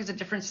 Every book is a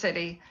different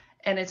city,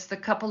 and it's the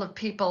couple of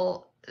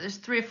people. There's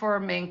 3 or 4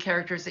 main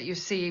characters that you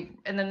see,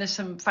 and then there's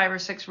some 5 or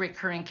 6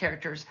 recurring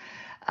characters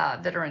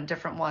that are in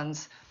different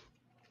ones.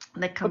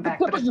 They come back.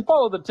 But you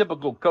follow the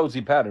typical cozy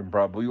pattern,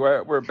 probably,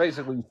 where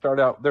basically you start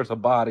out, there's a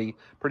body.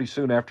 Pretty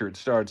soon after it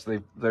starts,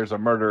 there's a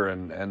murder,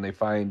 and they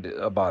find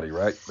a body,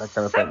 right? That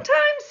kind of thing.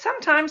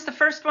 Sometimes the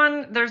first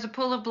one, there's a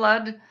pool of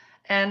blood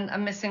and a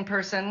missing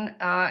person.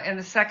 In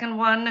the second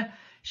one,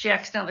 she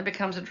accidentally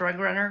becomes a drug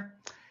runner.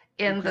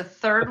 In the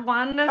third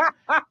one,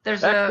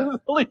 there's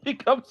accidentally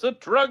becomes a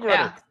drug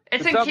runner. Yeah,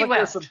 it's in Key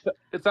West.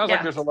 It sounds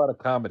like there's a lot of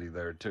comedy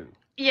there too.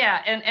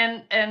 Yeah,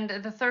 and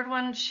the third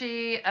one,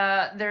 she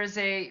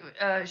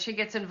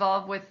gets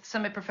involved with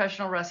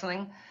semi-professional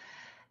wrestling,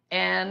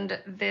 and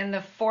then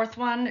the fourth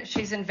one,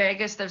 she's in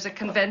Vegas. There's a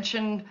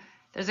convention,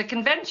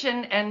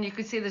 and you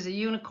can see there's a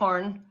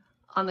unicorn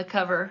on the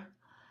cover,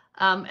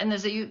 and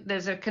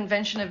there's a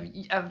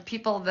convention of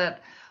people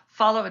that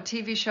follow a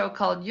TV show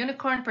called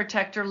Unicorn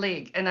Protector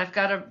League, and I've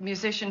got a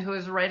musician who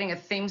is writing a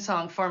theme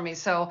song for me.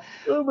 So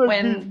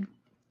when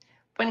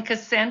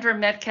Cassandra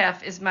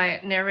Metcalf is my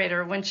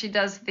narrator, when she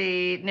does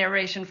the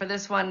narration for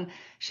this one,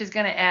 she's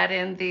going to add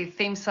in the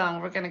theme song.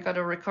 We're going to go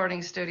to a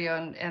recording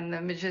studio, and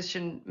the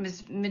musician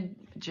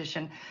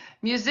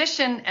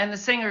and the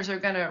singers are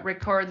going to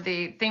record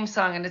the theme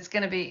song, and it's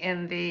going to be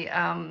in the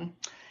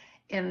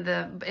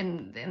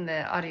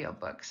audio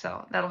book.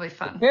 So that'll be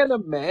fun. I can't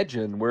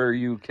imagine where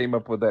you came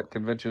up with that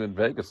convention in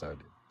Vegas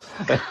idea.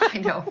 I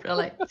know,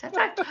 really.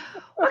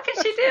 What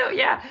can she do?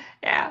 Yeah.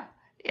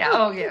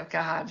 Oh yeah,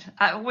 God.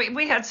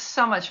 We had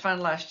so much fun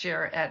last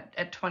year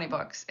at 20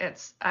 Books.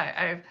 It's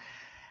How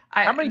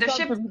many times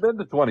have you been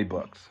to 20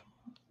 Books?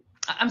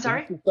 I'm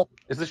sorry?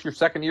 Is this your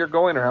second year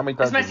going, or how many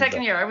times? It's my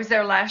second year. I was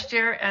there last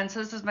year, and so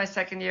this is my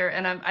second year,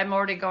 and I'm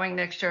already going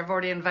next year. I've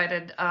already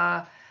invited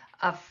a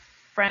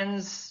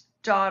friend's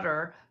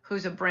daughter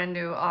who's a brand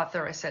new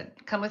author. I said,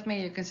 come with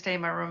me. You can stay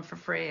in my room for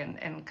free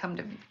and come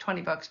to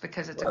 20 Books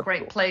because it's a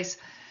great place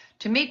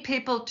to meet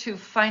people, to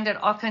find out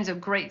all kinds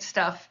of great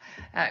stuff,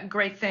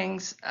 great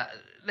things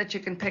that you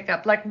can pick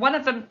up. Like one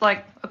of them,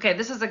 like, okay,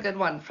 this is a good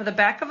one. For the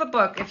back of a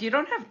book, if you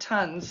don't have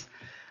tons,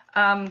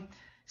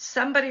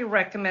 somebody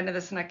recommended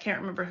this and I can't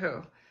remember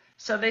who.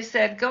 So they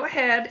said, go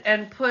ahead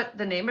and put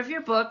the name of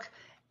your book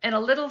and a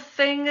little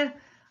thing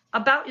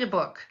about your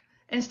book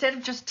instead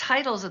of just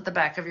titles at the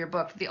back of your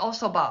book. The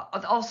also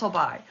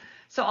by.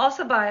 So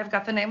also by, I've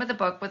got the name of the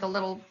book with a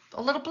little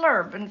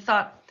blurb, and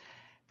thought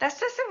that's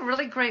just a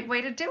really great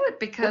way to do it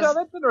because. Well,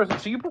 that's interesting.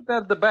 So you put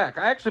that at the back.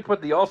 I actually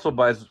put the also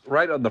bys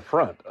right on the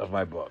front of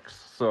my books.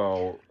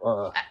 So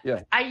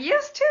yeah. I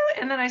used to,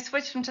 and then I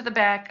switched them to the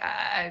back.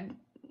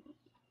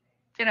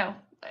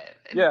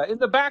 Yeah, in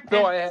the back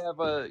though, I have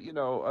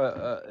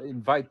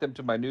invite them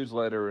to my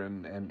newsletter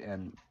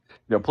and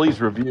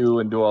please review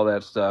and do all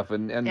that stuff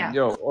and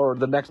or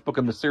the next book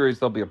in the series,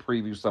 there'll be a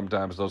preview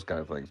sometimes, those kind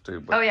of things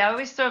too. But, I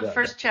always throw the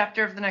first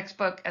chapter of the next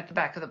book at the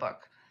back of the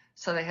book,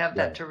 so they have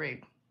that to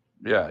read.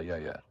 Yeah.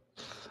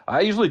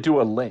 I usually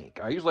do a link.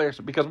 Actually,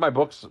 because my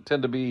books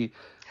tend to be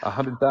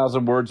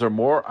 100,000 words or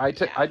more, I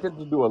tend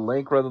to do a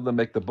link rather than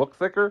make the book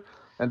thicker.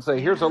 And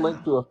say, here's a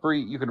link to a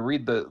free, you can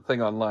read the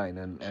thing online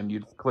and you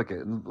click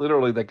it. And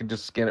literally they can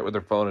just scan it with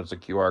their phone. It's a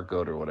QR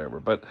code or whatever.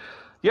 But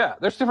yeah,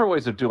 there's different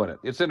ways of doing it.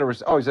 It's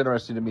always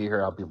interesting to me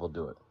hear how people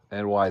do it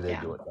and why they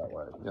do it that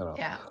way.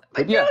 Yeah.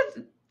 But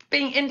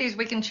being indies,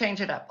 we can change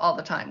it up all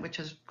the time, which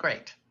is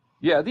great.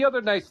 Yeah. The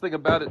other nice thing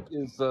about it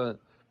is that,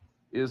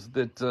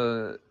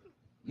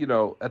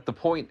 at the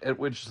point at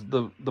which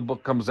the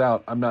book comes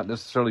out, I'm not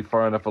necessarily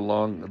far enough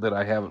along that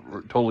I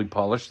haven't totally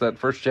polished that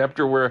first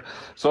chapter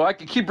so I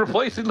can keep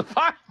replacing the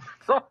files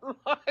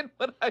online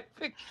when I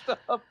fix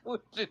stuff,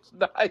 which is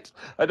nice.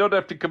 I don't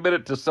have to commit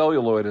it to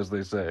celluloid, as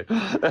they say.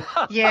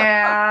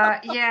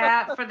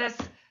 Yeah.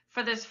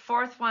 For this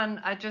fourth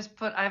one, I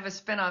have a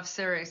spin-off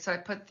series, so I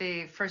put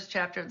the first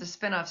chapter of the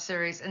spin-off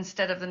series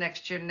instead of the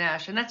next June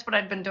Nash, and that's what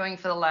I'd been doing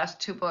for the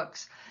last 2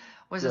 books.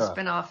 Was a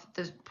spin-off,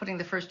 putting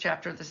the first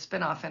chapter of the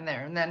spin-off in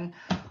there. And then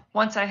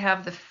once I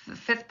have the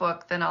 5th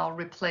book, then I'll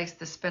replace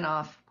the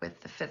spin-off with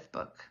the 5th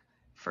book,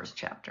 first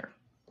chapter.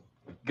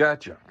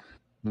 Gotcha.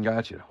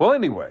 Well,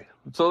 anyway,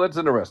 so that's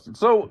interesting.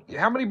 So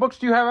how many books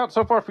do you have out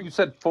so far? You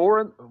said 4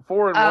 and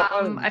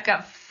 1? I've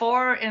got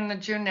 4 in the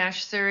June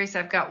Nash series.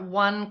 I've got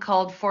 1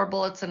 called 4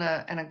 Bullets and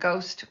a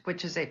Ghost,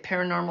 which is a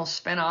paranormal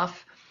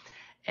spin-off.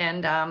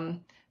 And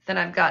then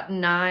I've got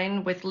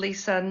 9 with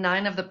Lisa,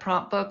 9 of the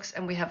prompt books,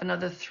 and we have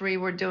another 3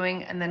 we're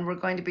doing, and then we're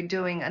going to be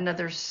doing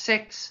another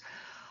 6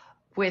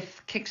 with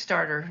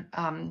Kickstarter,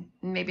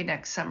 maybe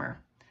next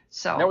summer.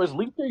 So now, is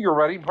Lisa your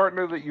writing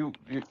partner that you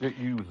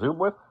Zoom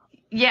with?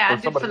 Yeah,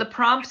 for the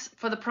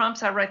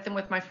prompts, I write them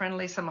with my friend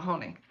Lisa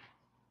Mahoney.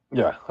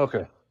 Yeah.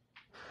 Okay.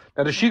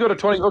 Now, does she go to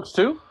 20 Books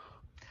too?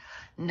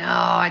 No,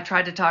 I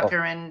tried to talk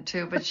her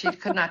into, but she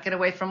could not get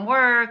away from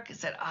work. I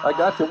said, I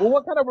got you. Well,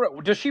 what kind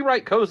of does she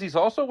write? Cozies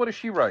also? What does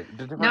she write?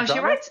 No,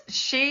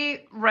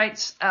 she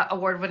writes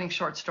award-winning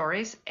short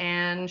stories,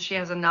 and she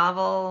has a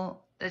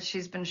novel that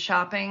she's been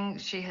shopping.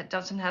 She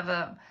doesn't have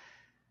I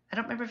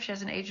don't remember if she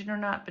has an agent or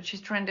not, but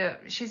she's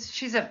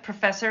she's a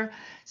professor,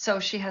 so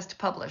she has to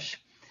publish,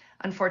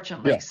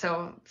 unfortunately. Yeah.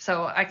 So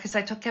I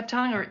kept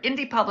telling her,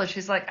 indie publish.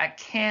 She's like, I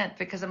can't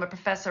because I'm a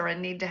professor. I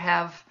need to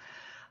have.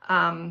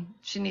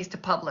 She needs to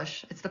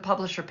publish. It's the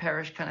publisher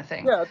perish kind of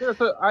thing. Yeah,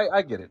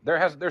 I get it.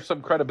 There's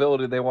some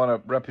credibility. They want a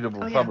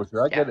reputable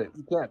publisher. I get it.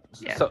 You can't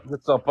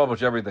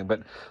self-publish everything,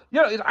 but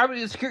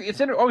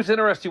it's always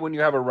interesting when you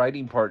have a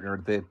writing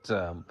partner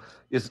that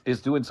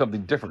is doing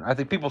something different. I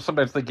think people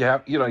sometimes think you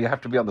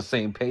have to be on the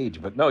same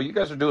page, but no, you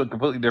guys are doing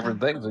completely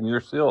different things, and you're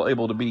still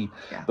able to be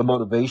the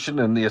motivation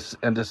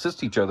and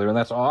assist each other, and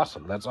that's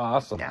awesome. That's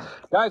awesome,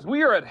 guys.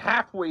 We are at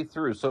halfway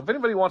through, so if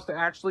anybody wants to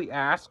actually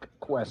ask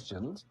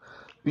questions,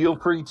 feel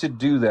free to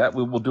do that.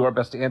 We will do our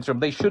best to answer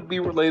them. They should be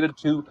related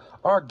to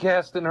our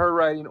guest and her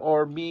writing,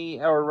 or me,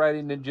 or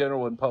writing in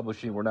general and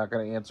publishing. We're not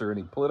going to answer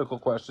any political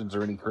questions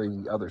or any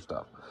crazy other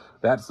stuff.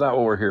 That's not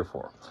what we're here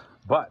for.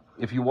 But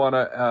if you want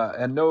to,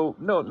 and no,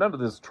 none of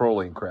this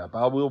trolling crap.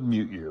 I will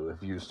mute you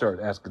if you start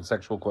asking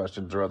sexual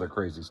questions or other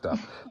crazy stuff.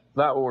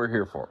 Not what we're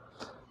here for.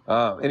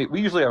 We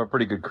usually have a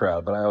pretty good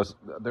crowd, but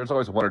there's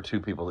always 1 or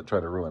 2 people that try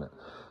to ruin it.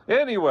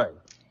 Anyway,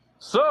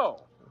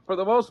 so for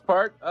the most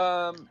part,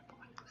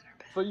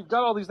 so you've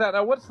got all these out.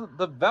 Now, what's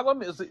the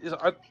vellum?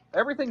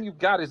 Everything you've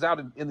got is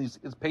out in these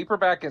is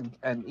paperback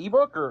and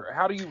ebook, or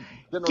how do you?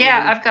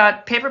 I've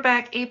got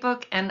paperback,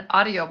 ebook, and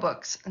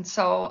audiobooks, and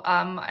so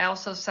I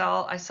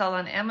sell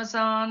on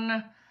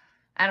Amazon.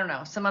 I don't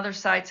know, some other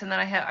sites, and then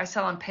I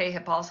sell on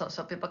PayHip also,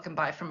 so people can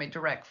buy from me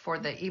direct for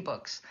the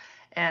ebooks.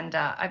 And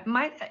I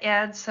might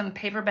add some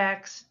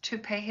paperbacks to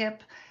PayHip,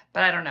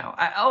 but I don't know.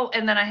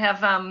 And then I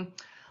have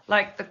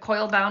like the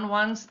coil bound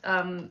ones.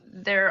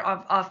 They're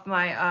off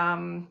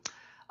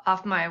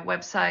my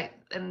website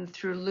and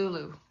through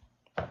Lulu.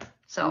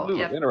 So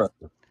Lulu,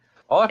 interesting.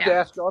 I'll have to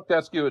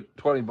ask you at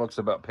 20 Books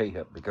about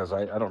PayHip because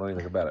I don't know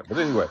anything about it. But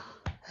anyway,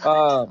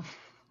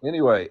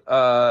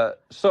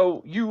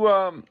 so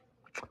you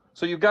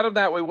So you've got them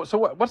that way. So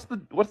what's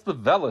the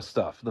Vela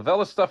stuff? The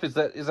Vela stuff, is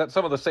that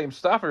some of the same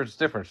stuff or it's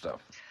different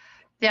stuff?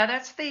 Yeah,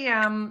 that's the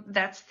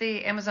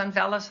Amazon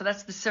Vela, so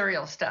that's the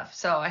serial stuff.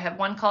 So I have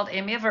one called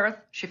Amy of Earth.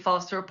 She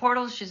falls through a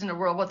portal. She's in a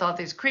world with all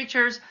these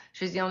creatures.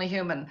 She's the only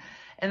human.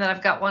 And then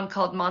I've got one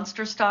called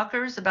Monster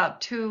Stalkers,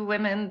 about two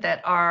women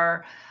that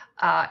are.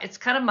 It's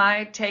kind of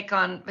my take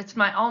on. It's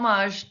my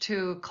homage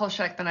to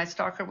Kolchak the Night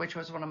Stalker, which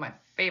was one of my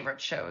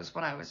favorite shows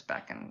when I was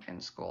back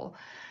in school.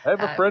 I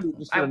have a Uh, friend who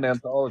just did I an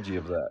anthology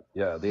of that.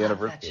 Yeah, the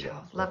love that anniversary of show.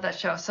 that. Yeah. Love that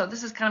show. So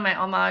this is kind of my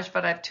homage,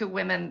 but I have two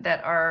women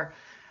that are.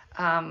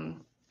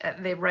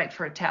 They write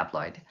for a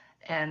tabloid,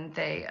 and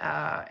they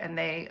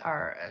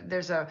are.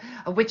 There's a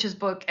witch's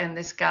book, and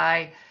this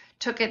guy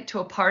took it to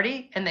a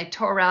party, and they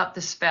tore out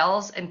the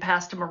spells and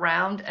passed them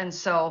around, and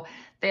so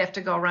they have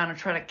to go around and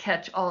try to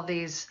catch all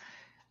these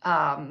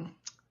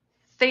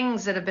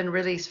things that have been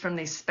released from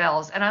these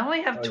spells. And I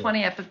only have Oh yeah.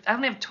 I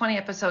only have 20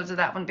 episodes of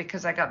that one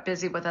because I got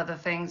busy with other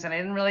things, and I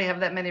didn't really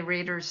have that many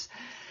readers.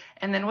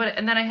 And then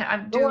I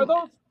So do.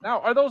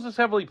 are those as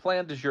heavily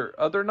planned as your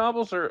other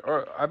novels,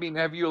 or I mean,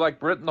 have you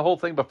like written the whole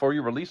thing before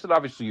you release it?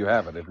 Obviously, you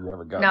haven't. If you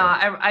haven't No, gotten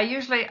it. I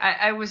usually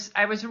I was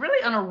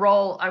really on a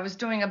roll. I was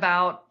doing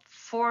about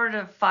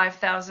 4,000 to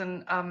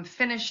 5,000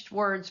 finished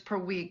words per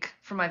week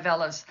for my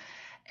Velas,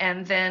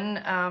 and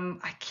then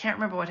I can't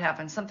remember what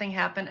happened. Something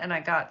happened, and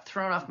I got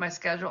thrown off my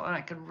schedule, and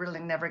I could really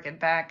never get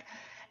back.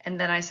 And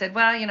then I said,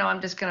 well,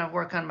 I'm just going to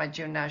work on my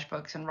June Nash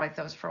books and write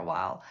those for a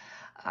while.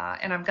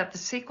 And I've got the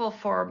sequel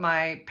for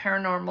my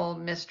paranormal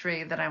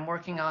mystery that I'm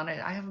working on.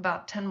 I have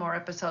about 10 more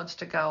episodes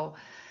to go.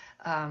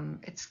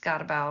 It's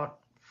got about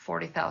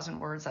 40,000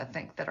 words, I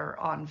think, that are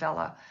on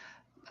Vela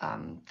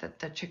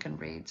that you can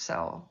read.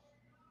 So,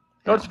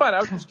 No, it's fine.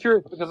 I was just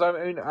curious because I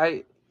mean,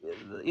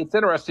 it's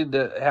interesting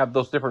to have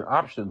those different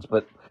options,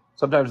 but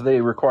sometimes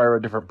they require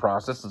a different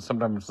process, and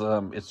sometimes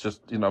it's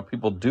just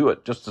people do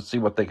it just to see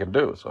what they can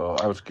do. So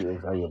I was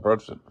curious how you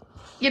approached it.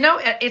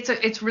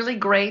 it's really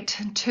great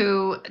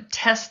to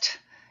test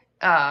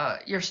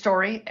your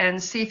story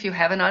and see if you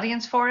have an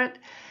audience for it.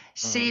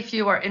 See Mhm. if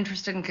you are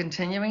interested in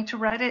continuing to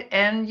write it,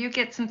 and you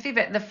get some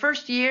feedback. The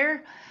first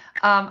year,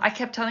 I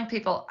kept telling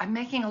people, I'm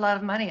making a lot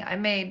of money. I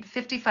made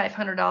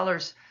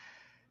 $5,500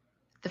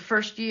 the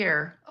first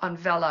year on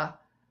Vela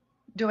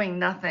doing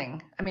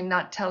nothing. I mean,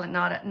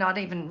 not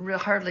even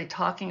hardly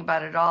talking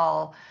about it at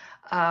all.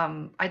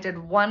 I did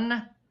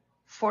one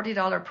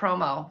 $40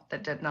 promo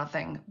that did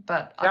nothing,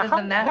 but Now, other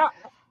than that,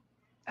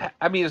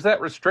 I mean, is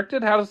that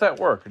restricted? How does that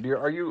work?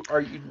 Are you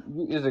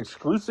is it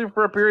exclusive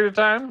for a period of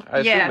time? I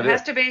yeah, assume it it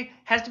is.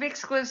 has to be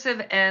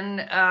exclusive, and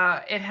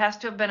it has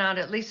to have been out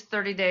at least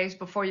 30 days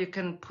before you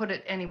can put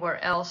it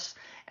anywhere else.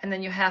 And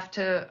then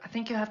I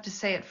think you have to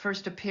say it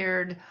first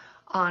appeared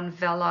on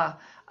Vela.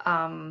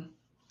 Um,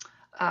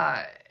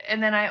 Uh,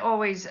 and then I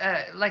always,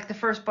 like the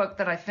first book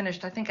that I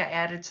finished, I think I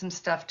added some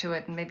stuff to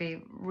it and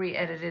maybe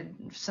re-edited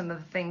some of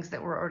the things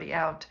that were already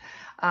out.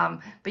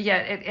 But yeah,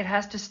 it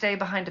has to stay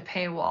behind a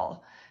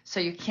paywall. So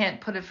you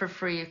can't put it for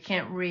free. You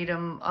can't read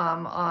them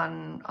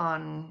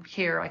on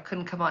here. I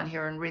couldn't come on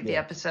here and read the Yeah.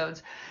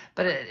 episodes.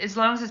 But as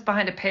long as it's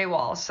behind a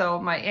paywall. So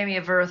my Amy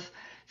of Earth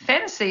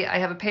fantasy, I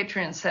have a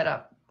Patreon set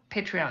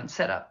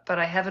up, but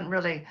I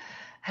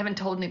haven't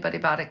told anybody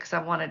about it because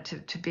I wanted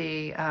to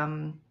be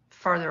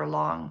farther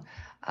along,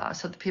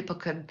 so that people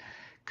could,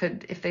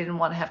 if they didn't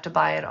want to have to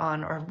buy it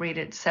on or read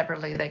it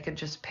separately, they could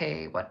just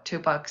pay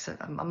 $2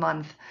 a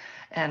month,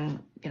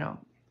 and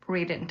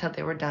read it until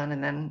they were done,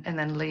 and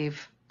then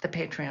leave the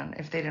Patreon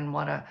if they wouldn't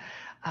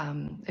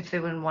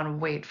want to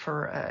wait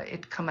for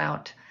it to come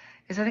out,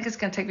 because I think it's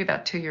going to take me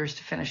about 2 years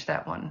to finish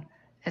that one.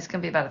 It's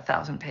going to be about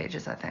 1,000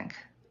 pages, I think,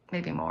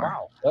 maybe more.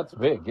 Wow, that's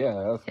big. Yeah,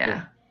 that's big.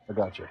 Yeah, I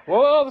got you.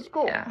 Well, that's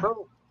cool. yeah,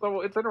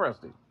 So it's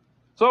interesting.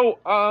 So,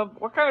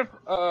 what kind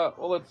of?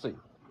 Well, let's see.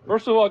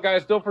 First of all,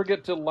 guys, don't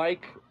forget to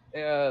like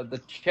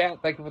the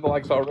chat. Thank you for the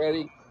likes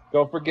already.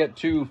 Don't forget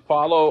to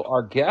follow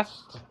our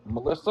guest,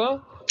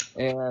 Melissa,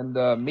 and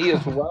me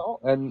as well.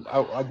 And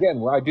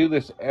again, I do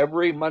this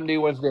every Monday,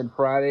 Wednesday, and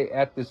Friday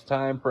at this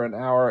time for an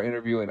hour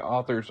interviewing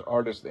authors,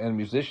 artists, and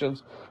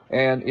musicians.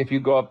 And if you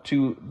go up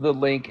to the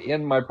link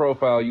in my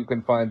profile, you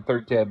can find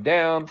third tab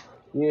down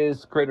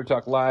is Creator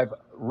Talk Live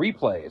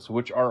replays,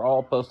 which are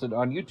all posted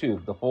on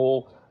YouTube, the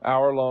full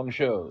hour-long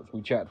shows.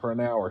 We chat for an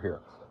hour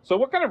here. So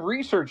what kind of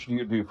research do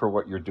you do for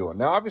what you're doing?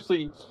 Now,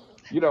 obviously,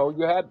 you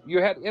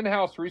had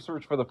in-house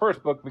research for the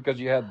first book because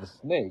you had the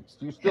snakes.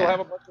 Do you still yeah, have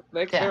a bunch of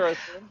snakes yeah. there, I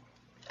assume?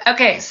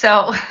 Okay,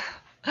 so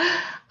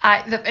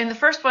in the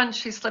first one,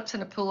 she slips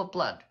in a pool of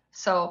blood.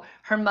 So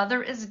her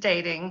mother is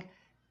dating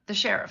the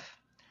sheriff,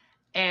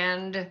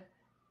 and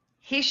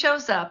he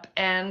shows up,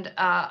 and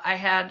I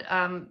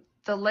had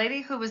the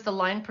lady who was the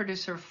line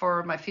producer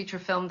for my feature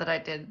film that I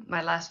did,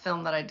 my last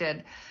film that I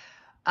did,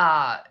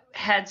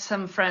 had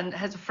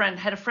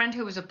a friend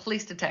who was a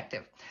police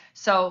detective.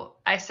 So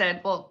I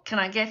said, well, can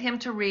I get him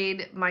to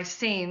read my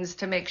scenes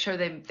to make sure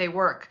they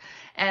work?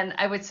 And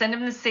I would send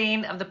him the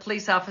scene of the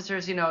police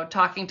officers,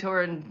 talking to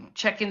her and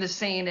checking the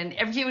scene. And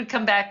he would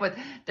come back with,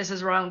 this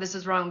is wrong, this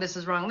is wrong, this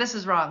is wrong, this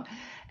is wrong.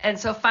 And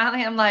so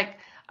finally I'm like,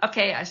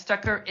 okay, I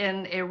stuck her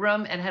in a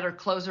room and had her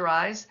close her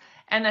eyes.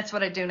 And that's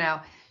what I do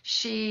now.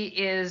 She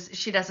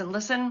doesn't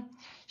listen.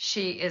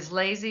 She is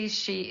lazy.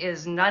 She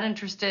is not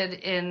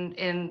interested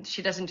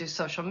she doesn't do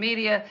social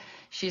media.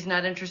 She's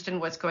not interested in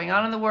what's going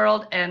on in the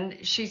world. And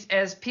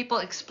as people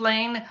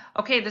explain,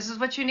 okay, this is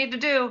what you need to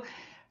do,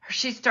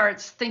 she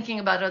starts thinking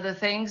about other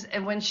things.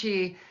 And when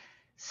she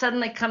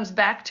suddenly comes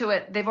back to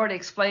it, they've already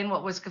explained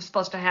what was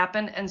supposed to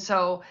happen. And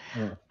so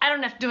I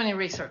don't have to do any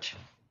research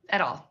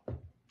at all.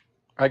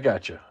 I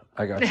got you.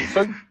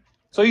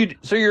 So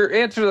your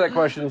answer to that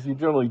question is you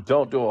generally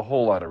don't do a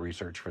whole lot of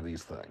research for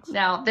these things.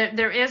 Now,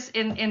 there is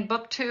in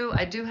book 2,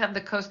 I do have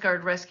the Coast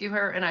Guard rescue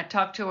her, and I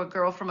talked to a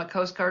girl from a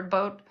Coast Guard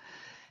boat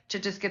to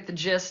just get the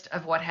gist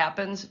of what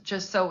happens,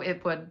 just so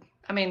it would,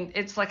 I mean,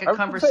 it's like a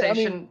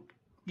conversation.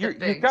 Your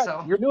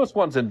newest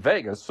one's in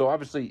Vegas, so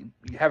obviously,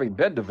 having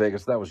been to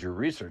Vegas, that was your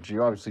research.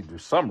 You obviously do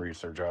some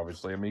research,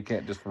 obviously. I mean, you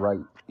can't just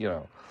write,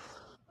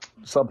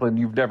 something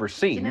you've never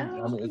seen.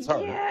 I mean, it's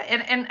hard. Yeah,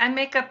 and I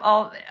make up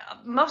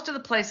most of the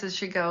places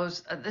she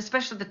goes,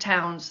 especially the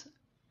towns,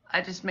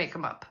 I just make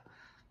them up.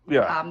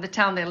 Yeah. The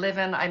town they live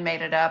in, I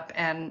made it up,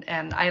 and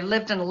I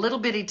lived in a little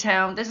bitty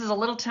town. This is a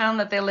little town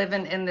that they live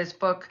in this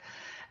book.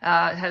 It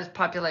has a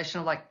population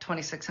of like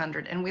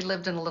 2,600, and we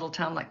lived in a little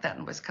town like that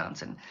in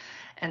Wisconsin.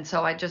 And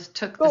so I just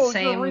took the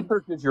same. Your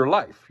research is your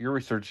life. Your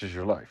research is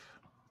your life.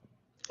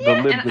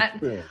 Yeah,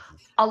 and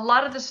a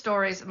lot of the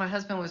stories, my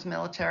husband was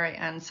military,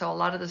 and so a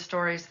lot of the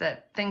stories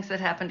things that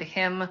happened to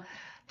him,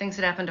 things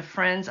that happened to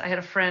friends. I had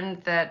a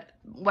friend that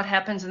what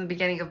happens in the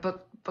beginning of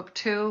book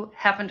 2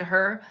 happened to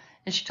her,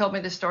 and she told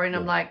me the story, and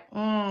I'm like,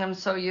 I'm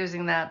so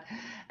using that.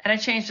 And I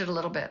changed it a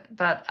little bit,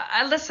 but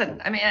I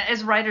listen. I mean,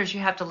 as writers, you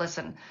have to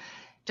listen.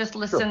 Just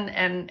listen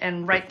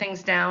and write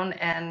things down,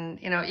 and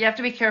you have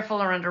to be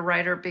careful around a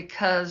writer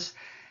because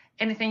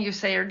anything you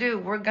say or do,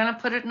 we're gonna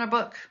put it in a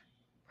book.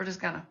 We're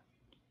just gonna.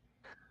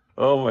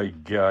 Oh my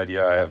God,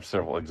 yeah, I have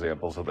several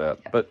examples of that.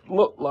 But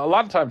look, a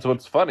lot of times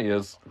what's funny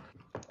is,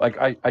 like,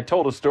 I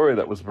told a story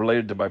that was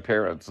related to my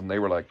parents, and they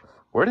were like,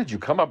 "Where did you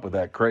come up with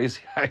that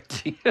crazy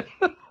idea?"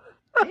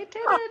 They did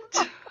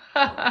it.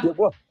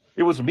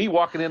 It was me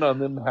walking in on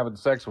them having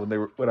sex when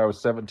I was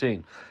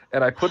 17,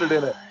 and I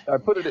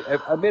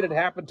made it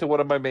happen to one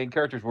of my main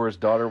characters where his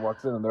daughter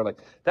walks in, and they're like,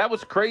 "That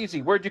was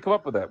crazy. Where'd you come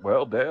up with that?"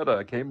 "Well, Dad,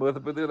 I came with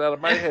it out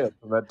of my head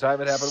from that time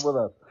it happened with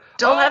us."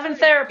 Still having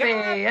therapy,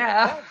 God,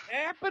 yeah. That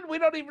happened? We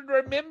don't even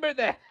remember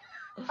that.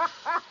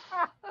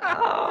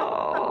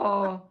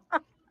 Oh.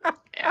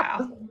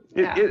 Yeah.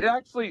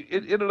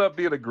 It ended up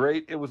being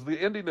it was the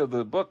ending of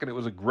the book, and it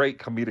was a great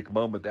comedic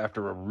moment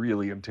after a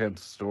really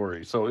intense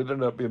story. So it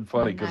ended up being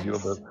funny because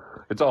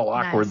it's all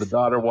awkward. Nice. The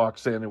daughter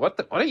walks in, and what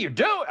are you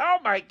doing? Oh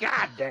my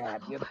God,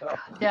 Dad!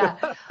 Yeah.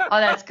 Oh,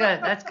 that's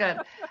good. That's good.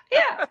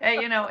 Yeah. Hey,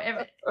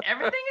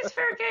 everything is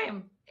fair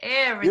game.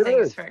 Everything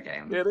is fair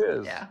game. It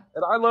is. Yeah.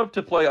 And I love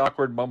to play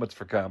awkward moments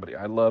for comedy.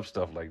 I love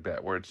stuff like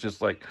that where it's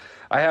just like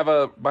I have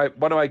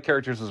one of my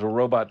characters is a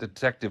robot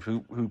detective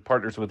who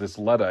partners with this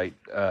Luddite,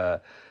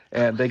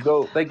 and they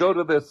go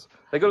to this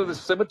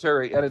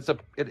cemetery, and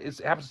it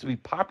happens to be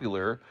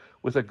popular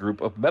with a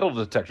group of metal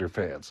detector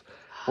fans.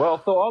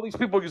 Well, so all these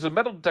people are using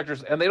metal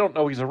detectors, and they don't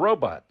know he's a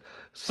robot.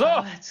 So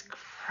that's great.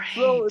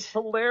 So it's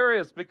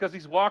hilarious because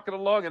he's walking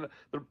along, and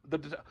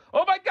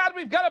oh my God,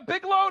 we've got a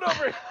big load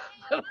over here.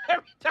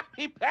 Every time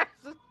he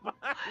passes by.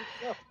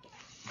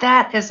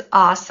 That is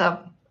awesome.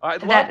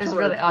 That is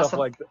really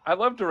awesome. I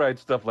love to write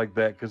stuff like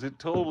that because it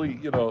totally,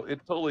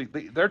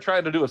 they're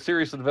trying to do a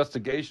serious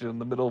investigation in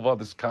the middle of all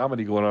this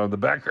comedy going on in the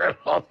background.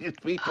 All these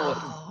people,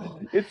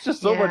 it's just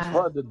so much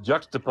fun to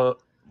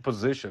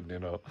juxtaposition,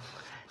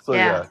 So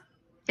yeah,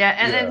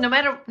 and no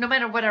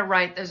matter what I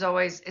write,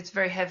 it's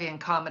very heavy in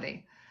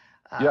comedy.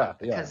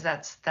 Because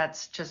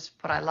that's just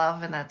what I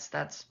love, and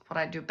that's what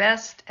I do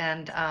best,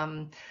 and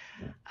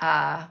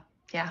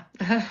yeah.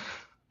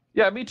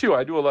 Yeah, me too.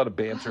 I do a lot of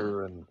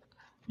banter and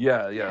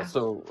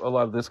so a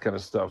lot of this kind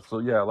of stuff. So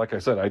yeah, like I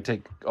said, I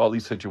take all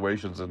these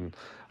situations and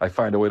I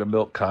find a way to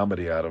milk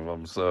comedy out of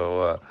them.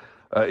 So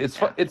it's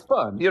fun. It's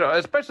fun,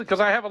 especially because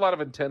I have a lot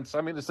of intense.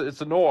 I mean, it's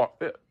a noir.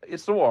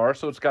 It's noir,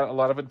 so it's got a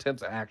lot of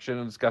intense action,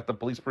 and it's got the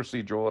police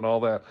procedural and all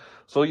that.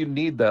 So you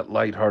need that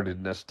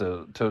lightheartedness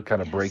to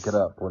kind of break it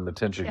up when the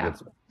tension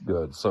gets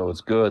good. So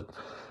it's good.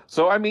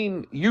 So I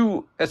mean,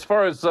 you as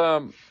far as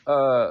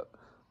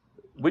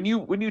when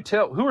you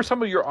tell, who are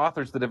some of your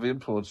authors that have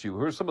influenced you?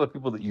 Who are some of the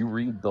people that you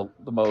read the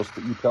most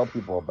that you tell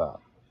people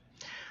about?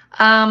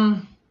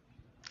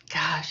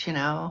 Gosh,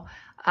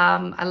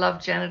 I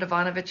love Janet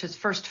Ivanovich's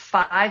first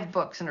 5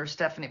 books in her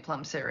Stephanie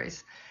Plum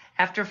series.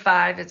 After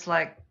 5, it's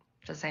like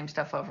the same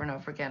stuff over and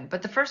over again.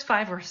 But the first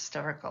 5 were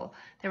hysterical.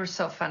 They were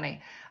so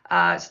funny.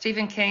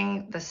 Stephen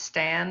King, The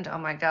Stand. Oh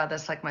my God,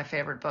 that's like my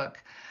favorite book.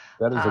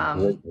 That is a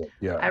great book.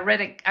 Yeah. I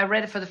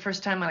read it for the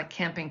first time on a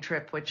camping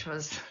trip, which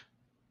was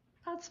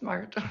not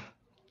smart. I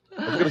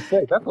was going to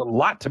say that's a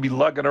lot to be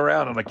lugging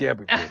around on a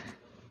camping trip.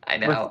 I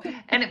know,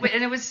 and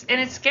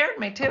it scared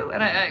me too,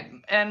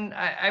 and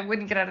I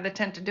wouldn't get out of the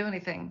tent to do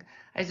anything.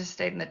 I just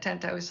stayed in the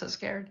tent. I was so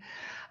scared.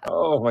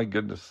 Oh my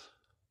goodness.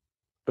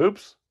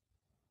 Oops.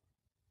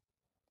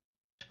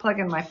 Plug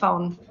in my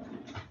phone.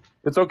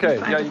 It's Let me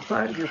okay. Yeah, find a you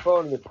click plug. on your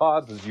phone and it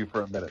pauses you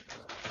for a minute.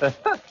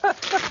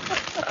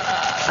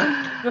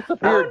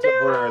 Disappeared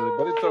temporarily,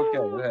 but it's okay.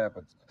 It Oh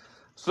happens.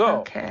 no.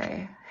 So,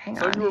 Okay, hang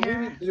so on you were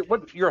reading. here.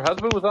 What? Your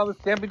husband was on this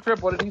camping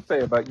trip. What did he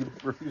say about you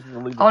refusing to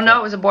leave the Oh no,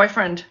 tent? it was a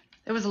boyfriend.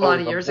 It was a Oh, lot it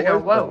of was a years ago. boyfriend.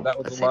 Whoa, That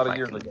was a let's see lot if of I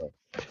years can ago.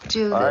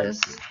 do All right.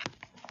 this.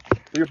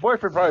 Your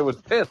boyfriend probably was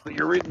pissed that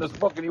you're reading this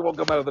book and you won't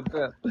come out of the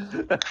tent.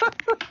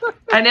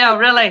 I know,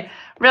 really,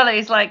 really.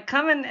 He's like,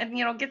 come and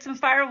get some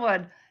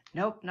firewood.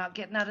 Nope, not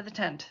getting out of the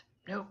tent.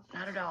 Nope,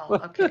 not at all.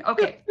 Okay,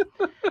 okay.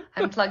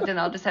 I'm plugged in.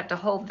 I'll just have to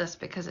hold this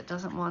because it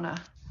doesn't want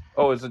to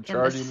Oh, is it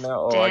in the charging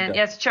now? Oh, I stand. got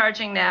Yeah, it's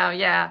charging now.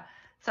 Yeah.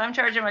 So I'm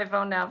charging my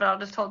phone now, but I'll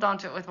just hold on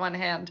to it with one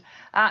hand.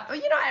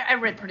 I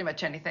read pretty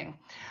much anything.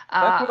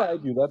 That's what Uh, I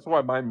do. That's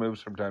why mine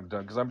moves from time to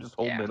time because I'm just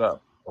holding yeah, it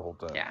up the whole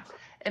time. yeah.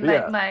 And But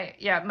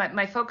yeah,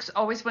 my folks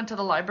always went to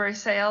the library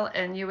sale,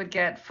 and you would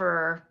get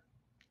for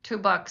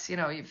 $2,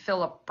 you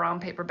fill a brown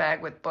paper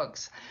bag with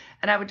books.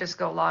 And I would just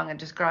go along and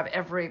just grab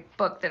every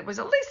book that was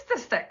at least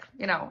this thick,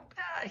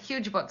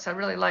 huge books. I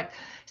really like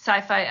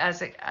sci-fi,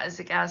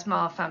 Isaac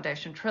Asimov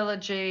Foundation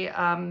Trilogy,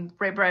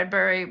 Ray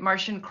Bradbury,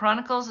 Martian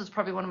Chronicles is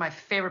probably one of my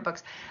favorite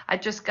books. I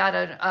just got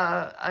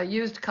a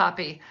used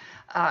copy.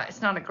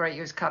 It's not a great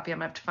used copy. I'm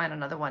gonna have to find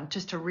another one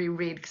just to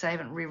reread because I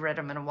haven't reread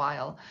them in a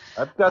while.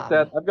 I've got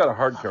that. I've got a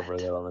Love hardcover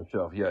of it. that on the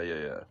shelf. Yeah, yeah,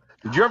 yeah.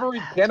 Did you Oh, ever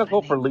read that's what I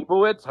Canticle for need.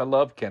 Leibowitz? I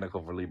love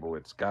Canticle for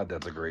Leibowitz. God,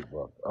 that's a great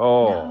book.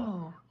 Oh,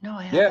 No, no,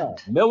 I yeah.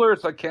 haven't.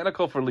 Miller's A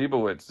Canticle for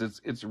Leibowitz.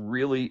 It's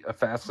really a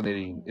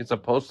fascinating. It's a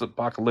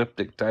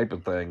post-apocalyptic type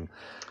of thing,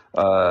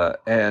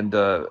 and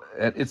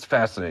it's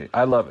fascinating.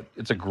 I love it.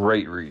 It's a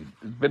great read.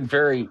 It's been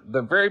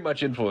very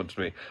much influenced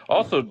me.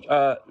 Also,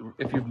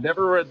 if you've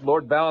never read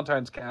Lord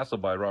Valentine's Castle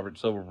by Robert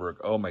Silverberg,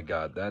 oh my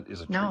God, that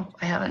is a treat. No,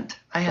 I haven't.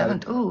 I That is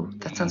haven't. Ooh,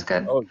 that sounds amazing.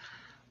 good. Oh,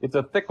 it's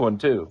a thick one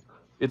too.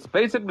 It's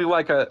basically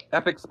like a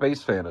epic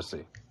space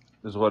fantasy,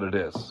 is what it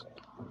is.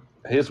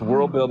 His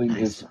world building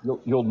Nice. is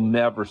you'll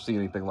never see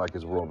anything like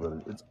his world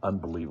building. It's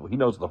unbelievable. He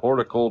knows the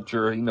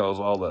horticulture. He knows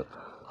all the.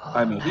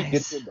 I Oh, mean, he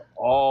gets nice. into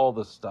all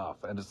the stuff,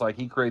 and it's like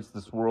he creates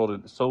this world,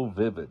 and it's so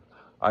vivid.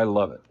 I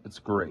love it. It's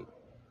great,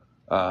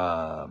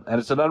 and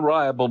it's an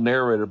unreliable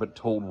narrator, but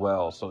told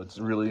well. So it's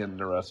really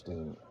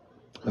interesting.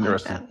 I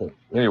like Interesting that. thing.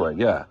 Anyway,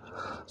 yeah.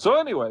 So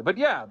anyway, but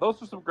yeah,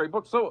 those are some great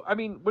books. So I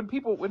mean, when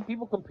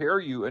people compare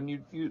you and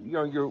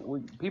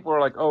people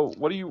are like, oh,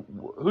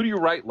 who do you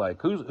write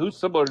like? Who's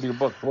similar to your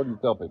books? What do you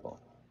tell people?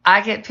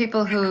 I get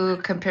people who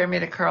compare me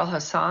to Carl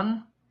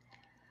Hassan.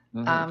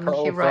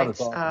 He Carl Sun is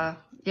writes, awesome.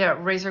 yeah,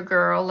 Razor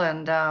Girl,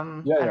 and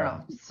Yeah, I don't yeah.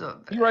 know.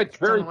 So He writes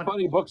I don't very know what.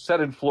 funny books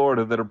set in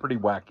Florida that are pretty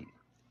wacky.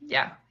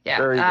 Yeah,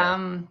 yeah. Very wacky.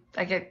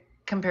 I get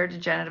compared to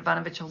Janet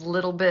Ivanovich a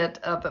little bit,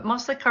 but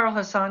mostly Carl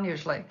Hassan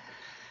usually.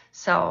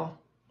 So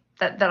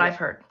that Yeah. I've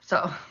heard.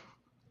 So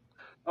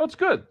Oh, it's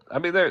good. I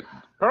mean,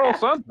 Carl yeah,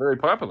 Sun's very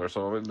popular,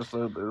 so I mean, this is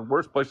the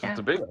worst places yeah,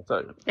 to be. I'll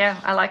tell you.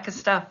 yeah. I like his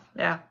stuff.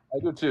 Yeah. I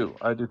do too.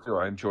 I do too.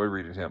 I enjoy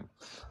reading him.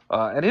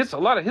 And a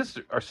lot of his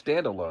are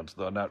standalones,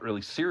 though, not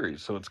really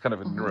series. So it's kind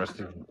of an Hmm.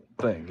 interesting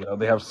thing.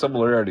 They have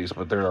similarities,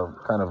 but they're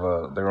kind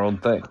of their own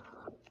thing.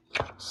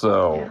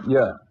 So Yeah.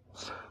 yeah.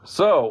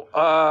 So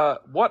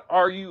what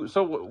are you?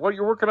 So what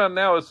you're working on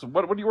now is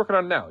what are you working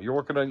on now?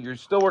 You're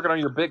still working on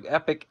your big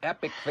epic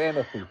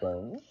fantasy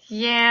thing.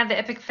 Yeah, the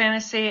epic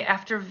fantasy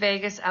after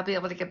Vegas, I'll be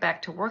able to get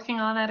back to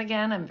working on that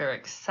again. I'm very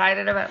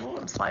excited about. Oh,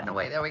 I'm sliding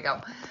away. There we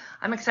go.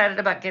 I'm excited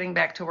about getting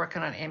back to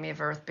working on Amy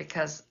of Earth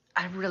because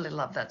I really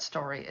love that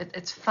story.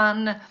 It's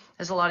fun.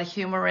 There's a lot of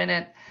humor in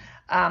it.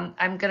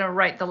 I'm gonna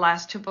write the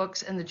last two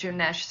books in the June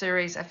Nash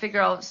series. I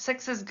figure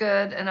six is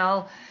good, and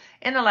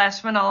in the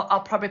last one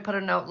I'll probably put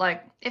a note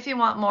like, if you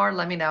want more,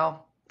 let me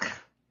know.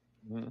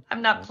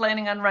 I'm not Mhm.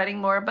 planning on writing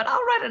more, but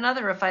I'll write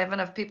another if I have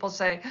enough people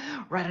say,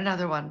 write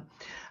another one.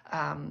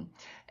 Um,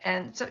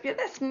 and so yeah,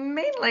 that's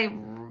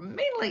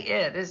mainly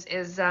it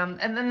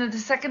and then the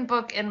second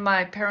book in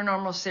my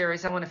paranormal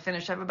series I want to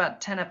finish. I have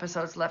about 10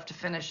 episodes left to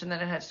finish, and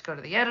then it has to go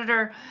to the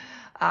editor.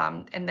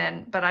 And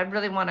then, but I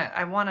really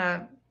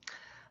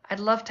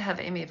I'd love to have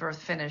Amy of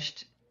Earth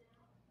finished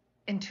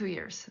in 2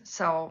 years.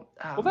 So,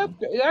 Well,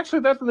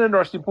 that's an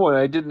interesting point.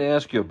 I didn't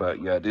ask you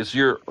about yet. Is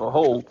your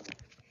whole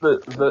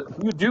the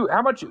you do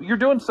how much you're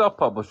doing self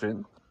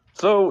publishing?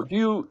 So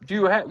you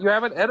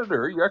have an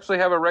editor? You actually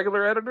have a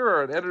regular editor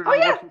or an editor oh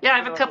that yeah, lets you yeah, I put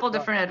have it a on your couple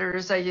blog? different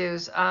editors I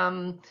use.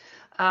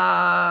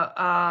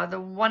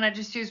 The one I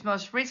just used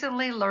most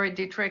recently, Laurie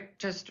Dietrich,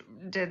 just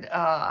did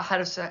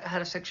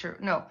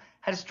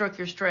how to stroke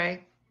your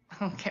stray.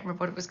 I can't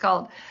remember what it was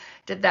called.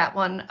 Did that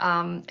one,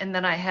 and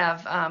then I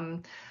have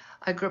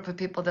a group of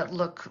people that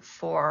look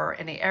for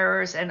any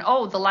errors. And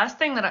oh, the last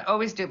thing that I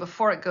always do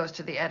before it goes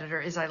to the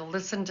editor is I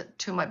listened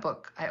to my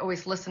book. I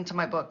always listen to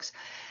my books,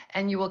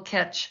 and you will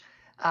catch.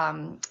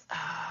 Um,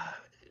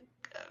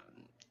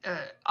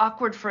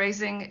 awkward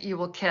phrasing, you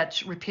will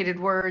catch repeated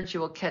words, you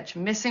will catch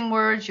missing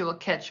words, you will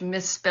catch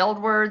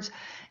misspelled words.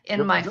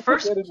 In my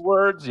first, Duplicated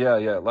words. Yeah,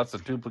 yeah. Lots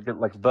of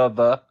duplicate, like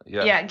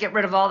Yeah. yeah, get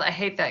rid of all that. I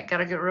hate that. Got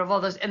to get rid of all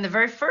those. In the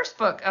very first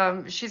book,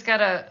 she's got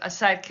a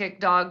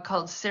sidekick dog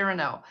called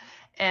Cyrano.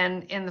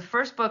 And in the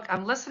first book,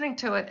 I'm listening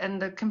to it,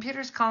 and the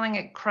computer's calling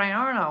it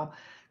Cryano,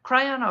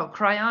 Cryano,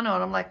 Cryano.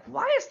 And I'm like,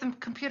 why is the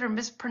computer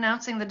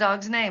mispronouncing the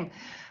dog's name?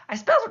 I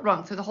spelled it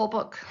wrong through the whole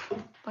book.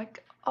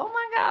 Like, oh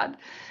my God.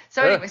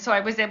 So anyway, so I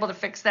was able to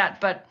fix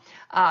that. But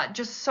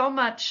just so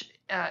much,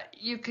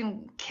 you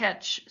can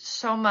catch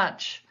so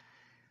much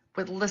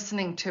with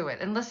listening to it,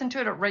 and listen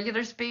to it at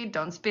regular speed.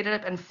 Don't speed it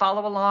up, and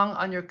follow along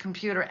on your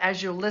computer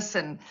as you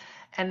listen.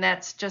 And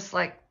that's just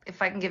like,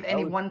 if I can give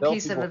any one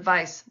piece of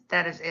advice,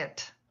 that is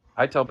it.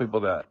 I tell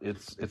people that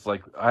it's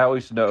like, I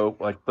always know,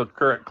 like the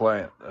current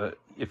client,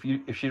 if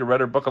she'd have read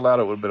her book aloud,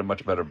 it would have been a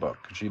much better book.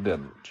 She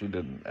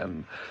didn't,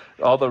 and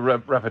all the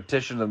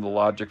repetition and the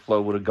logic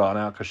flow would have gone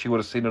out because she would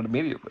have seen it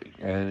immediately.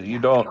 And you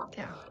don't,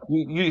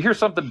 you hear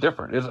something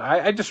different.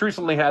 I just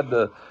recently had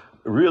the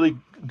really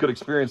good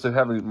experience of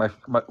having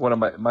one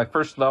of my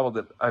first novel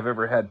that I've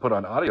ever had put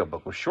on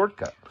audiobook was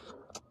Shortcut,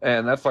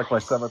 and that's like my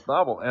seventh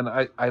novel. And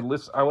I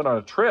went on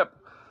a trip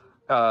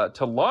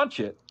to launch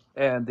it,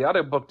 and the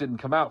audiobook didn't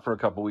come out for a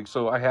couple of weeks,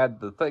 so I had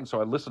the thing, so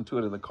I listened to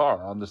it in the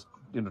car on this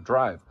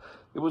drive.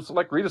 It was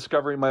like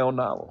rediscovering my own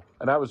novel,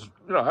 and I was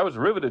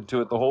riveted to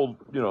it the whole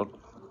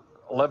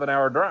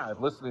 11-hour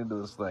drive listening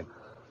to this thing.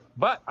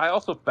 But I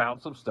also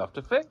found some stuff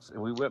to fix,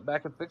 and we went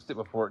back and fixed it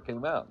before it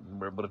came out, and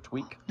we're able to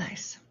tweak.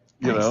 Nice.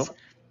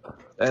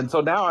 And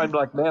so now I'm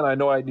like, man, I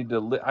know I need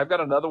to. I've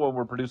got another one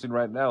we're producing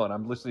right now, and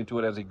I'm listening to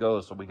it as he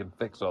goes, so we can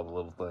fix all the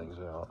little things.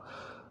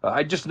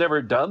 I just never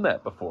done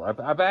that before.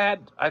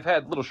 I've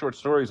had little short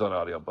stories on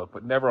audiobook,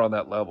 but never on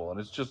that level.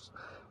 And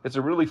it's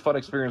a really fun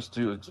experience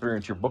to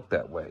experience your book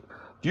that way.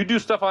 Do you do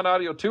stuff on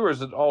audio too, or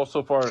is it all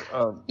so far?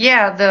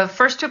 Yeah, the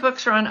first two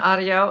books are on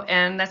audio,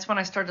 and that's when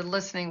I started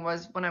listening,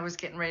 was when I was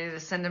getting ready to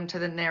send them to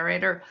the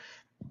narrator.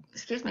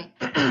 Excuse me.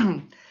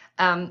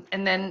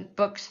 And then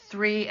books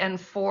 3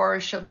 and 4,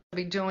 she'll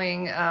be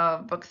doing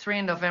book 3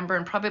 in November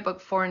and probably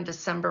book 4 in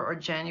December or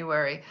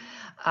January.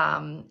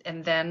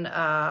 And then,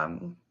 as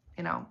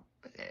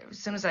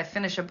soon as I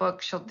finish a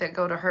book, they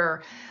go to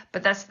her.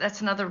 But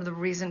that's another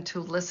reason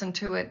to listen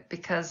to it,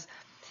 because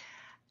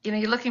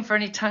you're looking for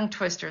any tongue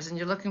twisters, and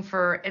you're looking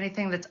for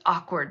anything that's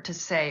awkward to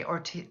say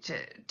or to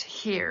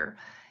hear,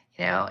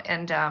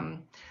 and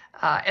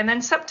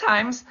then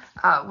sometimes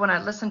when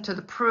I listen to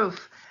the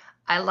proof,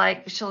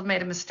 she'll have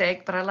made a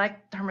mistake, but I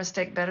like her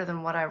mistake better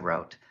than what I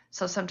wrote.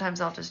 So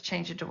sometimes I'll just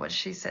change it to what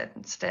she said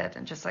instead,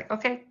 and just like,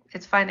 okay,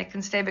 it's fine, it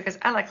can stay, because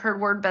I like her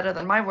word better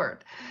than my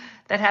word.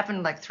 That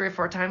happened like 3 or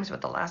 4 times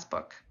with the last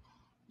book.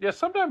 Yeah,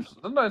 sometimes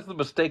the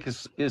mistake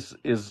is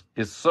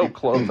so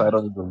close I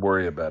don't even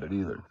worry about it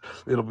either.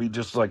 It'll be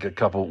just like a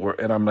couple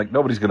words, and I'm like,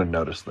 nobody's going to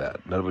notice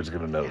that. Nobody's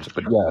going to notice.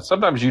 But yeah,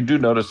 sometimes you do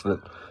notice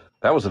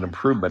that was an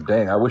improvement.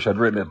 Dang, I wish I'd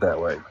written it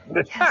that way.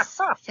 Yes.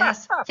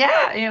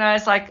 Yeah,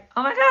 it's like,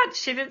 oh my God,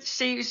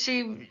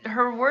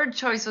 her word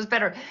choice was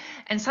better.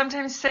 And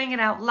sometimes saying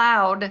it out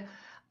loud,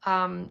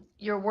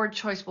 your word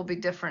choice will be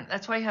different.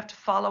 That's why you have to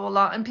follow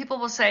along. And people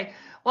will say,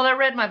 well, I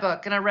read my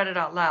book and I read it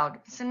out loud.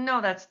 I said,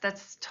 no,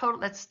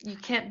 you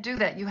can't do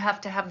that. You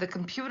have to have the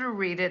computer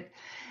read it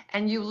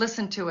and you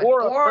listen to it,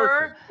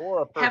 or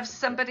have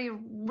somebody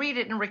read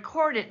it and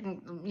record it, and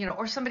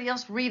or somebody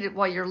else read it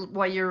while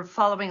you're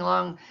following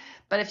along.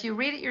 But if you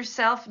read it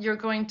yourself, you're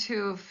going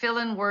to fill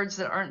in words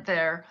that aren't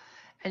there,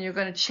 and you're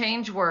going to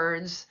change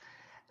words.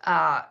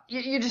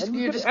 You're just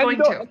going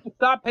to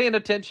stop paying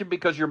attention,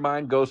 because your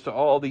mind goes to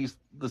all the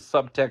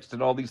subtext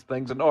and all these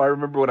things. And I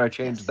remember when I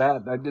changed that,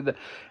 and I did that,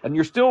 and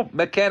you're still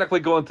mechanically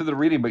going through the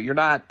reading, but you're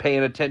not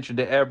paying attention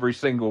to every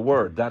single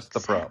word. That's the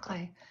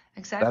problem.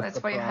 Exactly.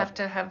 That's why you have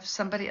to have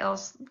somebody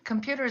else.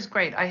 Computer is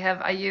great.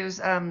 I use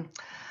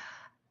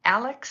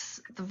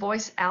Alex, the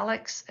voice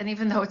Alex, and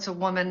even though it's a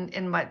woman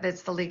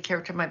that's the lead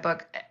character in my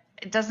book,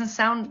 it doesn't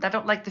sound. I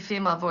don't like the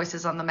female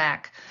voices on the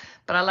Mac,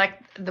 but I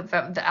like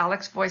the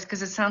Alex voice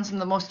because it sounds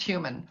the most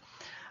human.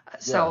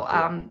 So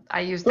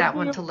I use that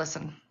one to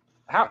listen.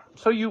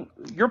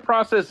 Your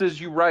process is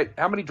you write.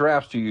 How many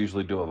drafts do you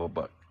usually do of a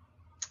book?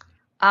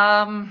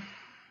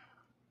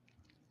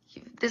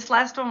 This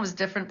last one was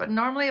different, but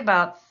normally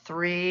about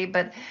 3.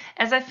 But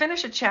as I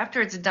finish a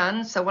chapter, it's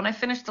done. So when I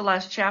finish the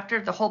last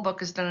chapter, the whole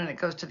book is done and it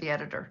goes to the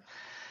editor.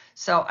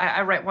 So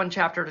I write one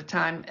chapter at a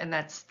time, and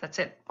that's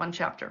it, one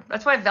chapter.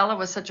 That's why Vella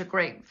was such a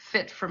great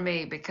fit for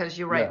me, because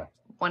you write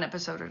one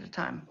episode at a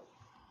time.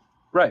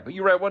 Right, but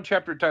you write one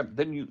chapter at a time.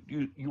 Then you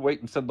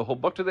wait and send the whole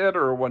book to the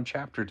editor, or one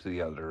chapter to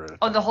the editor at a time?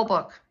 Oh, the whole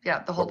book.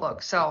 Yeah, the whole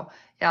book. So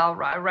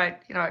I write.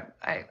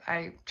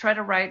 I try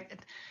to write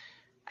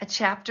a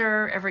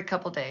chapter every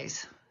couple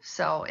days.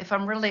 So if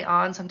I'm really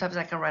on, sometimes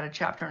I can write a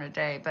chapter in a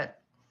day, but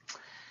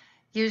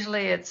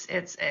usually it's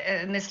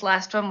and this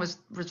last one was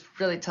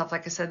really tough.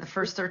 Like I said, the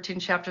first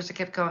 13 chapters I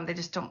kept going,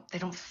 they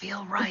don't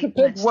feel right.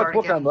 What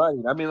book I'm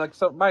writing? I mean, like,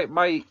 so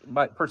my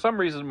for some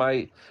reason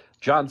my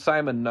John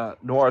Simon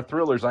noir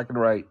thrillers, I can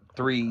write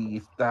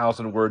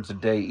 3,000 words a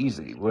day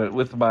easy.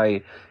 With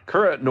my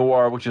current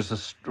noir, which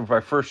is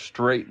my first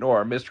straight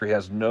noir mystery,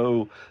 has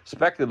no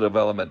speculative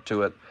element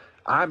to it.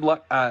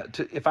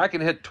 If I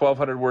can hit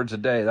 1,200 words a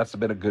day, that's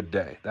been a good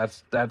day.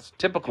 That's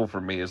typical for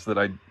me. Is that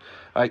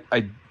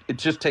it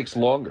just takes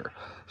longer.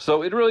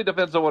 So it really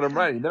depends on what I'm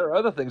writing. There are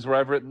other things where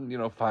I've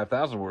written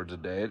 5,000 words a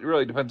day. It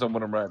really depends on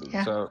what I'm writing.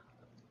 Yeah. So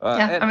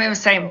Yeah. I mean, the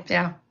same.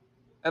 Yeah.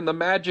 and the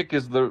magic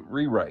is the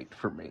rewrite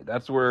for me.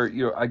 That's where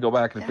I go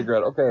back and figure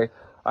out. Okay,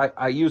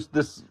 I used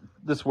this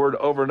word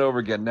over and over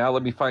again. Now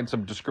let me find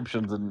some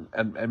descriptions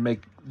and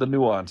make the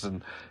nuance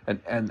and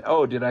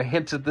oh, did I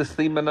hint at this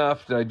theme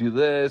enough? Did I do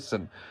this?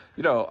 And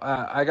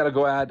I got to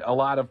go add a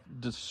lot of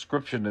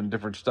description and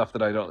different stuff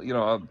that I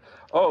don't.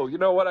 Oh, you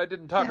know what? I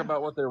didn't talk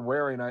about what they're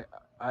wearing.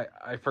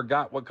 I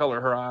forgot what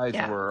color her eyes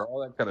were.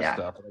 All that kind of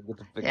stuff. And I get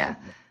to fix it.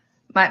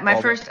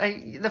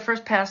 The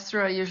first pass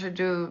through, I usually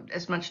do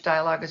as much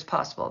dialogue as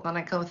possible. Then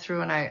I go through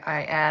and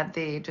I add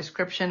the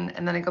description,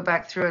 and then I go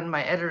back through, and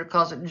my editor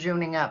calls it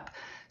Juning up.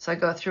 So I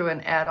go through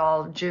and add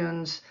all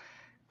June's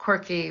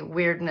quirky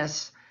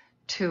weirdness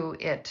to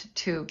it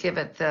to give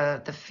it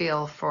the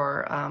feel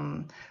for,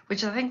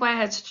 which I think why I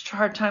had such a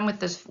hard time with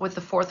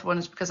the fourth one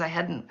is because I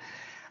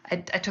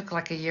took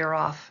like a year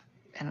off,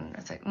 and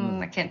it's like,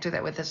 I can't do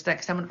that with this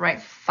next. I'm going to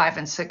write 5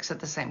 and 6 at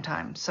the same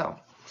time. So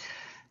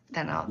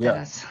then I'll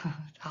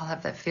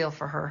have that feel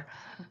for her.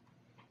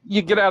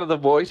 You get out of the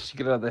voice, you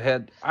get out of the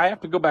head. I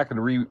have to go back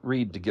and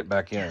reread to get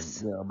back in.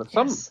 But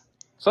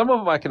some of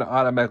them I can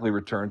automatically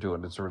return to,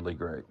 and it's really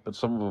great. But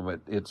some of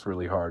them it's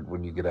really hard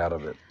when you get out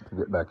of it to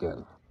get back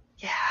in.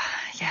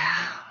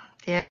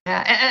 Yeah.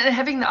 And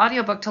having the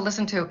audiobook to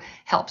listen to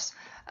helps.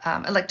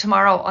 Like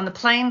tomorrow on the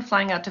plane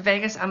flying out to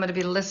Vegas, I'm going to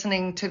be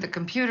listening to the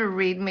computer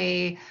read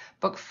me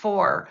book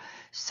 4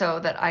 so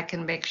that I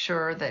can make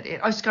sure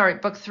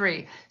that book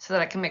 3, so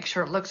that I can make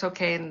sure it looks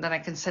okay, and then I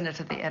can send it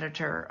to the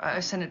editor,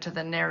 send it to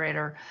the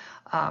narrator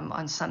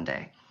on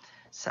Sunday.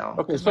 So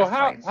okay, so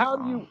how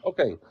do you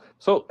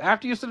so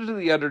after you send it to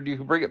the editor, you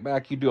can bring it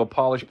back, you do a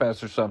polish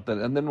pass or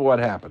something, and then what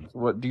happens?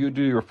 What do you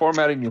do? Your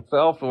formatting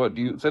yourself? What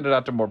do you send it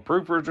out to more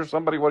proofers or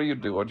somebody? What do you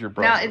do? What's your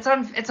process?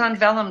 No, it's on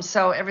vellum,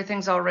 so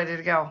everything's all ready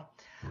to go.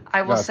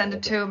 I will send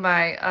it to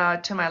my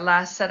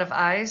last set of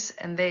eyes,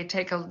 and they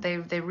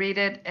read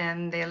it,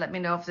 and they let me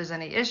know if there's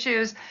any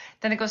issues.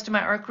 Then it goes to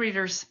my ARC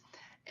readers,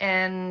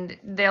 and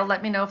they'll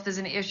let me know if there's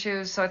any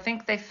issues. So I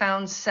think they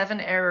found 7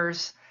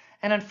 errors,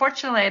 and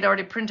unfortunately I'd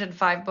already printed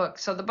 5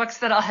 books. So the books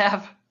that I'll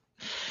have,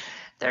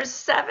 there's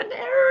 7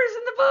 errors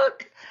in the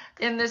book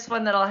in this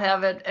one that I'll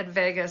have at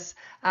Vegas.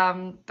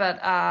 But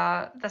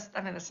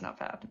that's not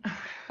bad.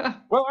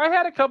 Well, I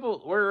had a couple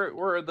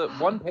where the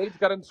one page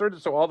got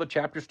inserted, so all the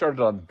chapters started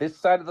on this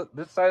side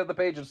of the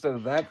page instead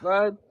of that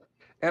side,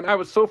 and I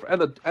was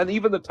and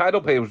even the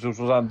title page was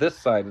on this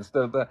side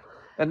instead of that,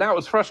 and that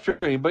was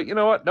frustrating. But you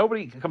know what?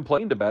 Nobody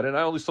complained about it, and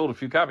I only sold a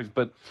few copies,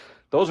 but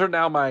those are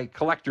now my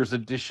collector's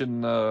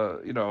edition.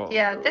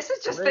 Yeah, this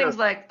is just things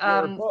like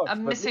a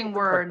missing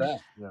word.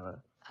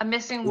 A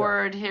missing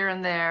word here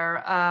and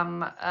there,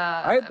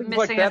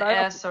 missing an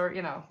S, or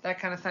that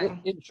kind of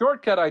thing. In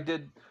Shortcut, I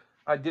did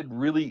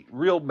really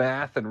real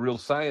math and real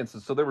science,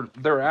 and so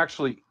there were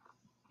actually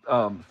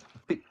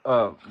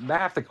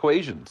math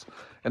equations,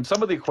 and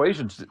some of the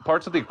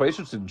parts of the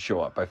equations didn't show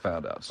up. I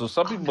found out. So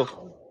some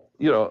people,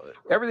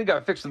 everything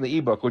got fixed in the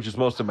ebook, which is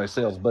most of my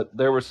sales, but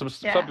there were some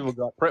people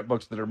got print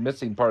books that are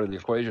missing part of the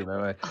equation,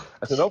 and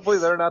I said, hopefully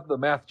they're not the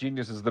math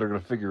geniuses that are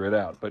going to figure it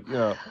out, but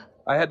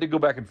I had to go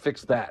back and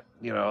fix that.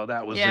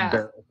 That was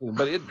embarrassing.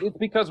 But it's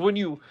because when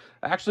you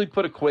actually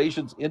put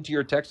equations into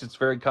your text, it's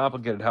very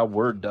complicated how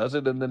Word does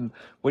it. And then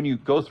when you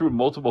go through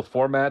multiple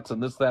formats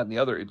and this, that, and the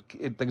other,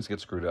 things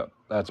get screwed up.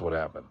 That's what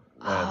happened.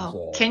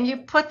 Can you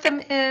put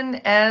them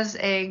in as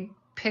a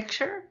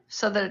picture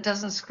so that it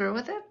doesn't screw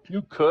with it?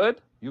 You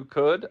could.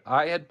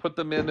 I had put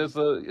them in as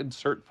a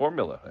insert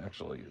formula,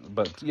 actually.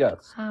 But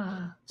yes,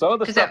 some of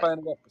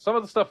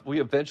the stuff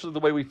we eventually, the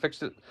way we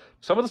fixed it,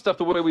 some of the stuff,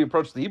 the way we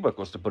approached the ebook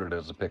was to put it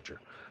as a picture,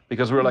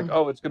 because we were like,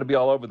 oh, it's going to be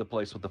all over the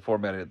place with the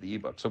formatting of the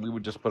ebook, so we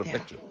would just put a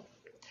picture.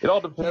 It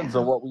all depends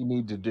on what we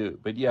need to do,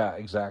 but yeah,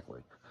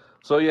 exactly.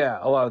 So yeah,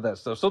 a lot of that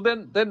stuff. So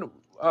then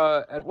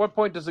at what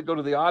point does it go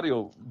to the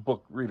audio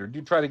book reader? Do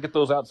you try to get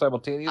those out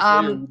simultaneously,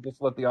 or you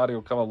just let the audio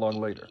come along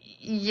later?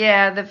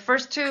 Yeah, the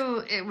first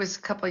 2, it was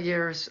a couple of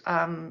years.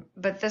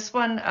 But this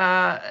one,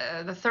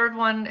 the third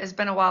one has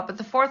been a while, but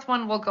the fourth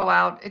one will go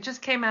out. It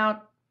just came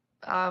out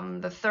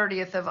the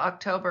 30th of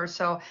October,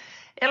 so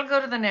it'll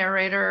go to the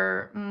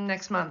narrator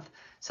next month.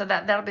 So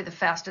that'll be the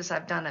fastest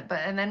I've done it.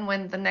 And then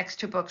when the next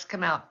 2 books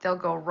come out, they'll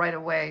go right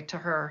away to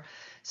her,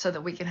 so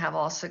that we can have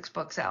all 6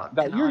 books out.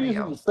 Now, you're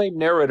using the same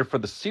narrator for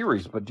the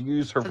series, but do you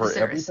use her for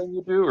everything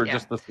you do, or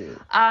just the series?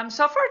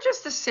 So far,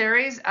 just the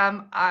series.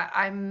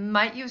 I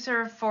might use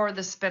her for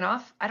the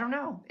spinoff. I don't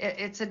know.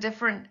 It's a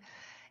different.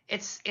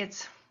 It's.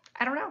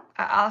 I don't know.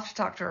 I'll have to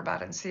talk to her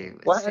about it and see.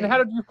 And how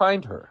did you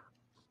find her?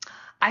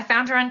 I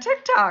found her on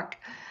TikTok.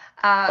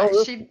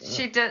 Oh,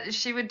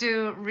 She would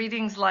do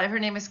readings live. Her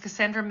name is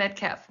Cassandra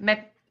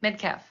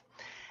Metcalf,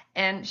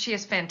 and she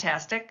is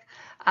fantastic.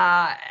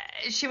 Uh,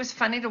 she was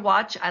funny to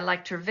watch. I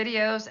liked her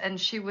videos, and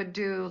she would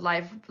do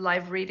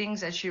live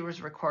readings as she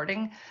was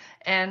recording.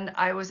 And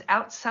I was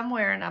out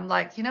somewhere, and I'm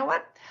like, you know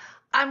what?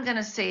 I'm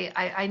gonna see.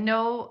 I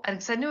know, and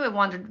because I knew I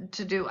wanted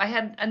to do. I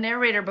had a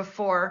narrator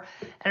before,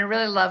 and I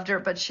really loved her,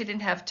 but she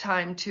didn't have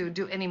time to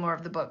do any more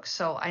of the books,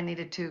 so I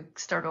needed to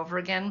start over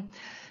again.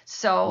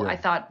 So yeah. I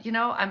thought,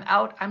 I'm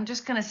out. I'm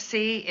just gonna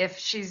see if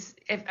she's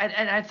if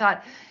and I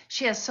thought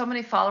she has so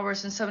many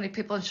followers and so many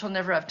people, and she'll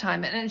never have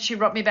time. And then she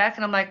wrote me back,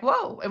 and I'm like,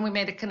 whoa! And we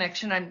made a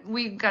connection. And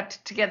we got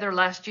together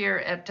last year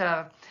at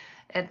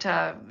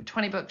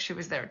 20 books. She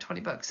was there at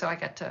 20 books, so I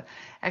got to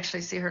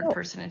actually see her in Oh,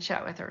 person and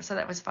chat with her. So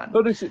that was fun.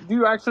 so do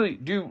you actually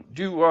do you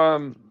do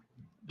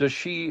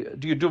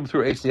them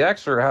through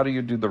ACX or how do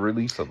you do the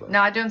release of them?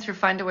 Now I do them through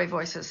Findaway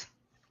Voices.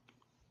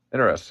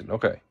 Interesting.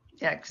 Okay.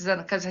 Yeah,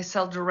 because I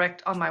sell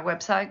direct on my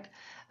website,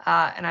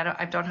 and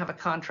I don't have a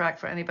contract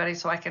for anybody,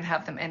 so I can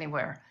have them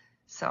anywhere.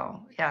 So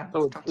yeah,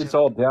 So talk it's to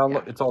all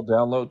yeah. it's all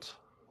downloads.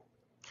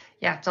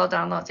 Yeah, it's all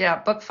downloads.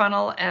 Yeah,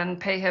 BookFunnel and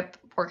PayHip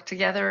work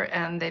together,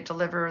 and they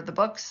deliver the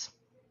books.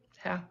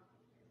 Yeah,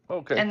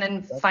 Okay. and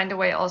then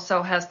Findaway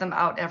also has them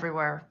out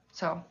everywhere.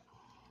 So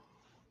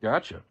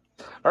Gotcha.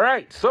 All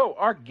right. So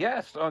our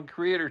guest on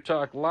Creator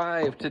Talk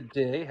Live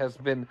today has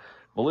been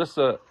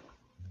Melissa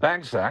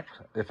Banczak,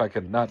 if I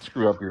could not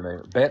screw up your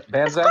name. that's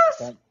Banczak?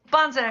 close.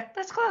 Bonzak,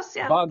 that's close.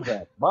 Yeah.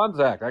 Bonzak.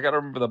 Bonzak. I got to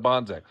remember the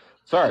Bonzak.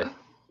 Sorry.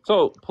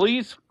 So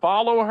please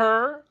follow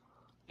her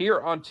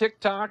here on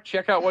TikTok.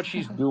 Check out what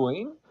she's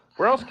doing.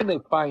 Where else can they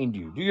find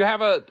you?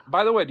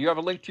 By the way, do you have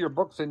a link to your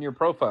books in your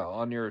profile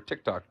on your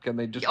TikTok? Can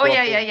they just Oh go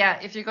yeah, up there? yeah.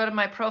 If you go to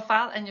my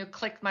profile and you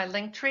click my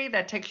link tree,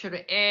 that takes you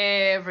to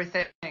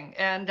everything.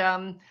 And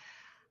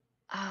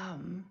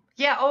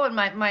yeah. Oh, and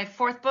my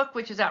fourth book,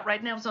 which is out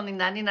right now, is only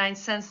 99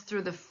 cents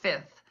through the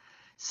 5th,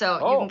 so you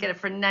can Oh, get it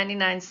for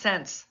 99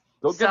 cents.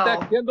 go get that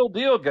So Kindle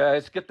deal,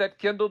 guys. Get that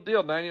Kindle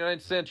deal. 99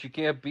 cents. You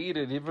can't beat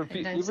it.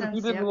 ninety-nine Even if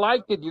you cents. didn't Yep.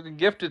 like it, you can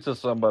gift it to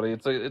somebody.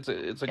 It's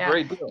a Yeah.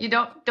 great deal. You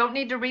don't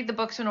need to read the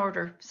books in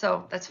order,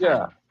 so that's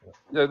Yeah. fine.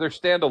 Yeah, they're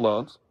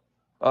standalones.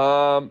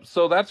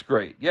 So that's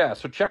great. Yeah,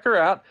 so check her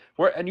out.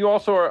 And you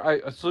also are, I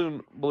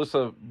assume,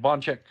 Melissa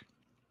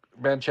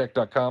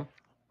Banczak.com.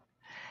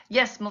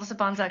 Yes,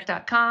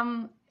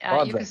 melissabonzak.com.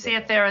 You can see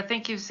it Bonzak.com. there. I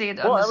think you see it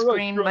Oh, on the I'm really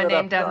screen, my screwing it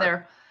name up. down Sorry.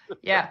 there.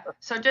 Yeah.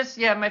 So just,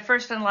 yeah, my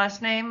first and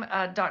last name,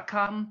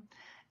 .com.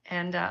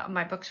 And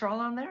my books are all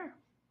on there.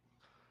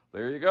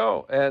 There you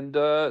go. And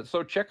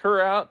so check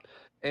her out.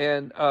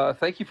 And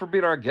thank you for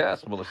being our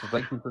guest, Melissa.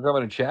 Thank you for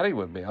coming and chatting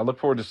with me. I look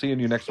forward to seeing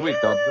you next week.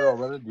 I'm sure I'll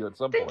run into you at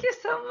some Thank point. you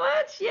so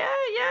much.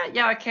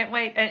 Yeah. I can't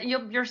wait. And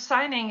you're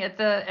signing at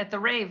the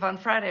rave on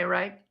Friday,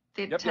 right?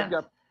 The Yep, 10th.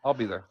 yep. I'll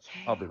be there.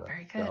 I'll be Yay. there.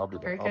 Very Yeah, good. I'll be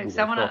there. Very I'll good. be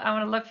So there. So, I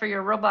wanna look for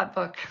your robot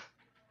book.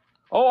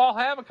 oh, I'll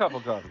have a couple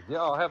copies. Yeah,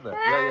 I'll have that.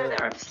 Yeah.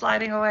 There, I'm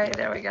sliding away.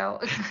 There we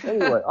go.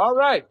 Anyway, all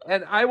right.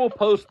 And I will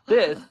post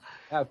this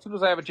as soon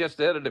as I have a chance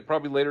to edit it,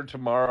 probably later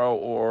tomorrow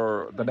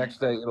or the next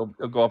day. It'll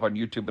go up on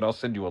YouTube, and I'll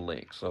send you a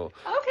link. So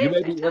you Okay, you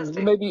may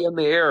fantastic. be in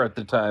the air at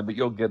the time, but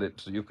you'll get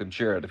it, so you can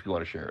share it if you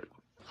want to share it.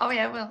 Oh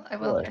yeah, I will. I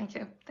will. Anyway, Thank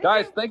you. Thank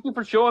guys, you. thank you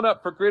for showing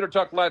up for Creator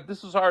Talk Live.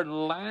 This is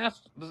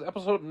this is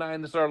episode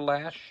 9. This is our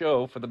last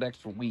show for the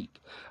next week.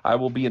 I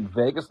will be in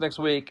Vegas next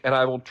week, and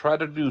I will try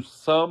to do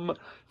some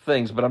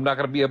things, but I'm not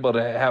going to be able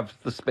to have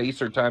the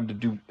space or time to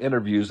do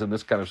interviews in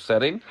this kind of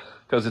setting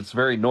because it's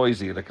very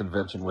noisy at a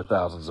convention with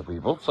thousands of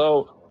people.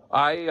 So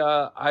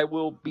I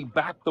will be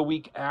back the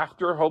week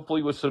after,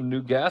 hopefully with some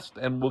new guests,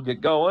 and we'll get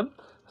going.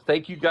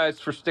 Thank you guys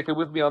for sticking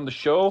with me on the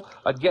show.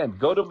 Again,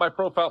 go to my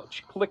profile,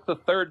 click the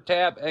 3rd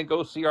tab, and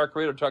go see our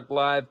Creator Talk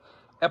Live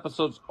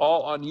episodes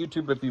all on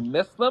YouTube if you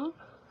missed them.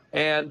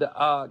 And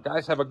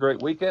guys, have a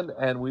great weekend,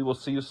 and we will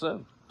see you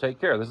soon.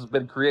 Take care. This has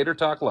been Creator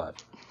Talk Live.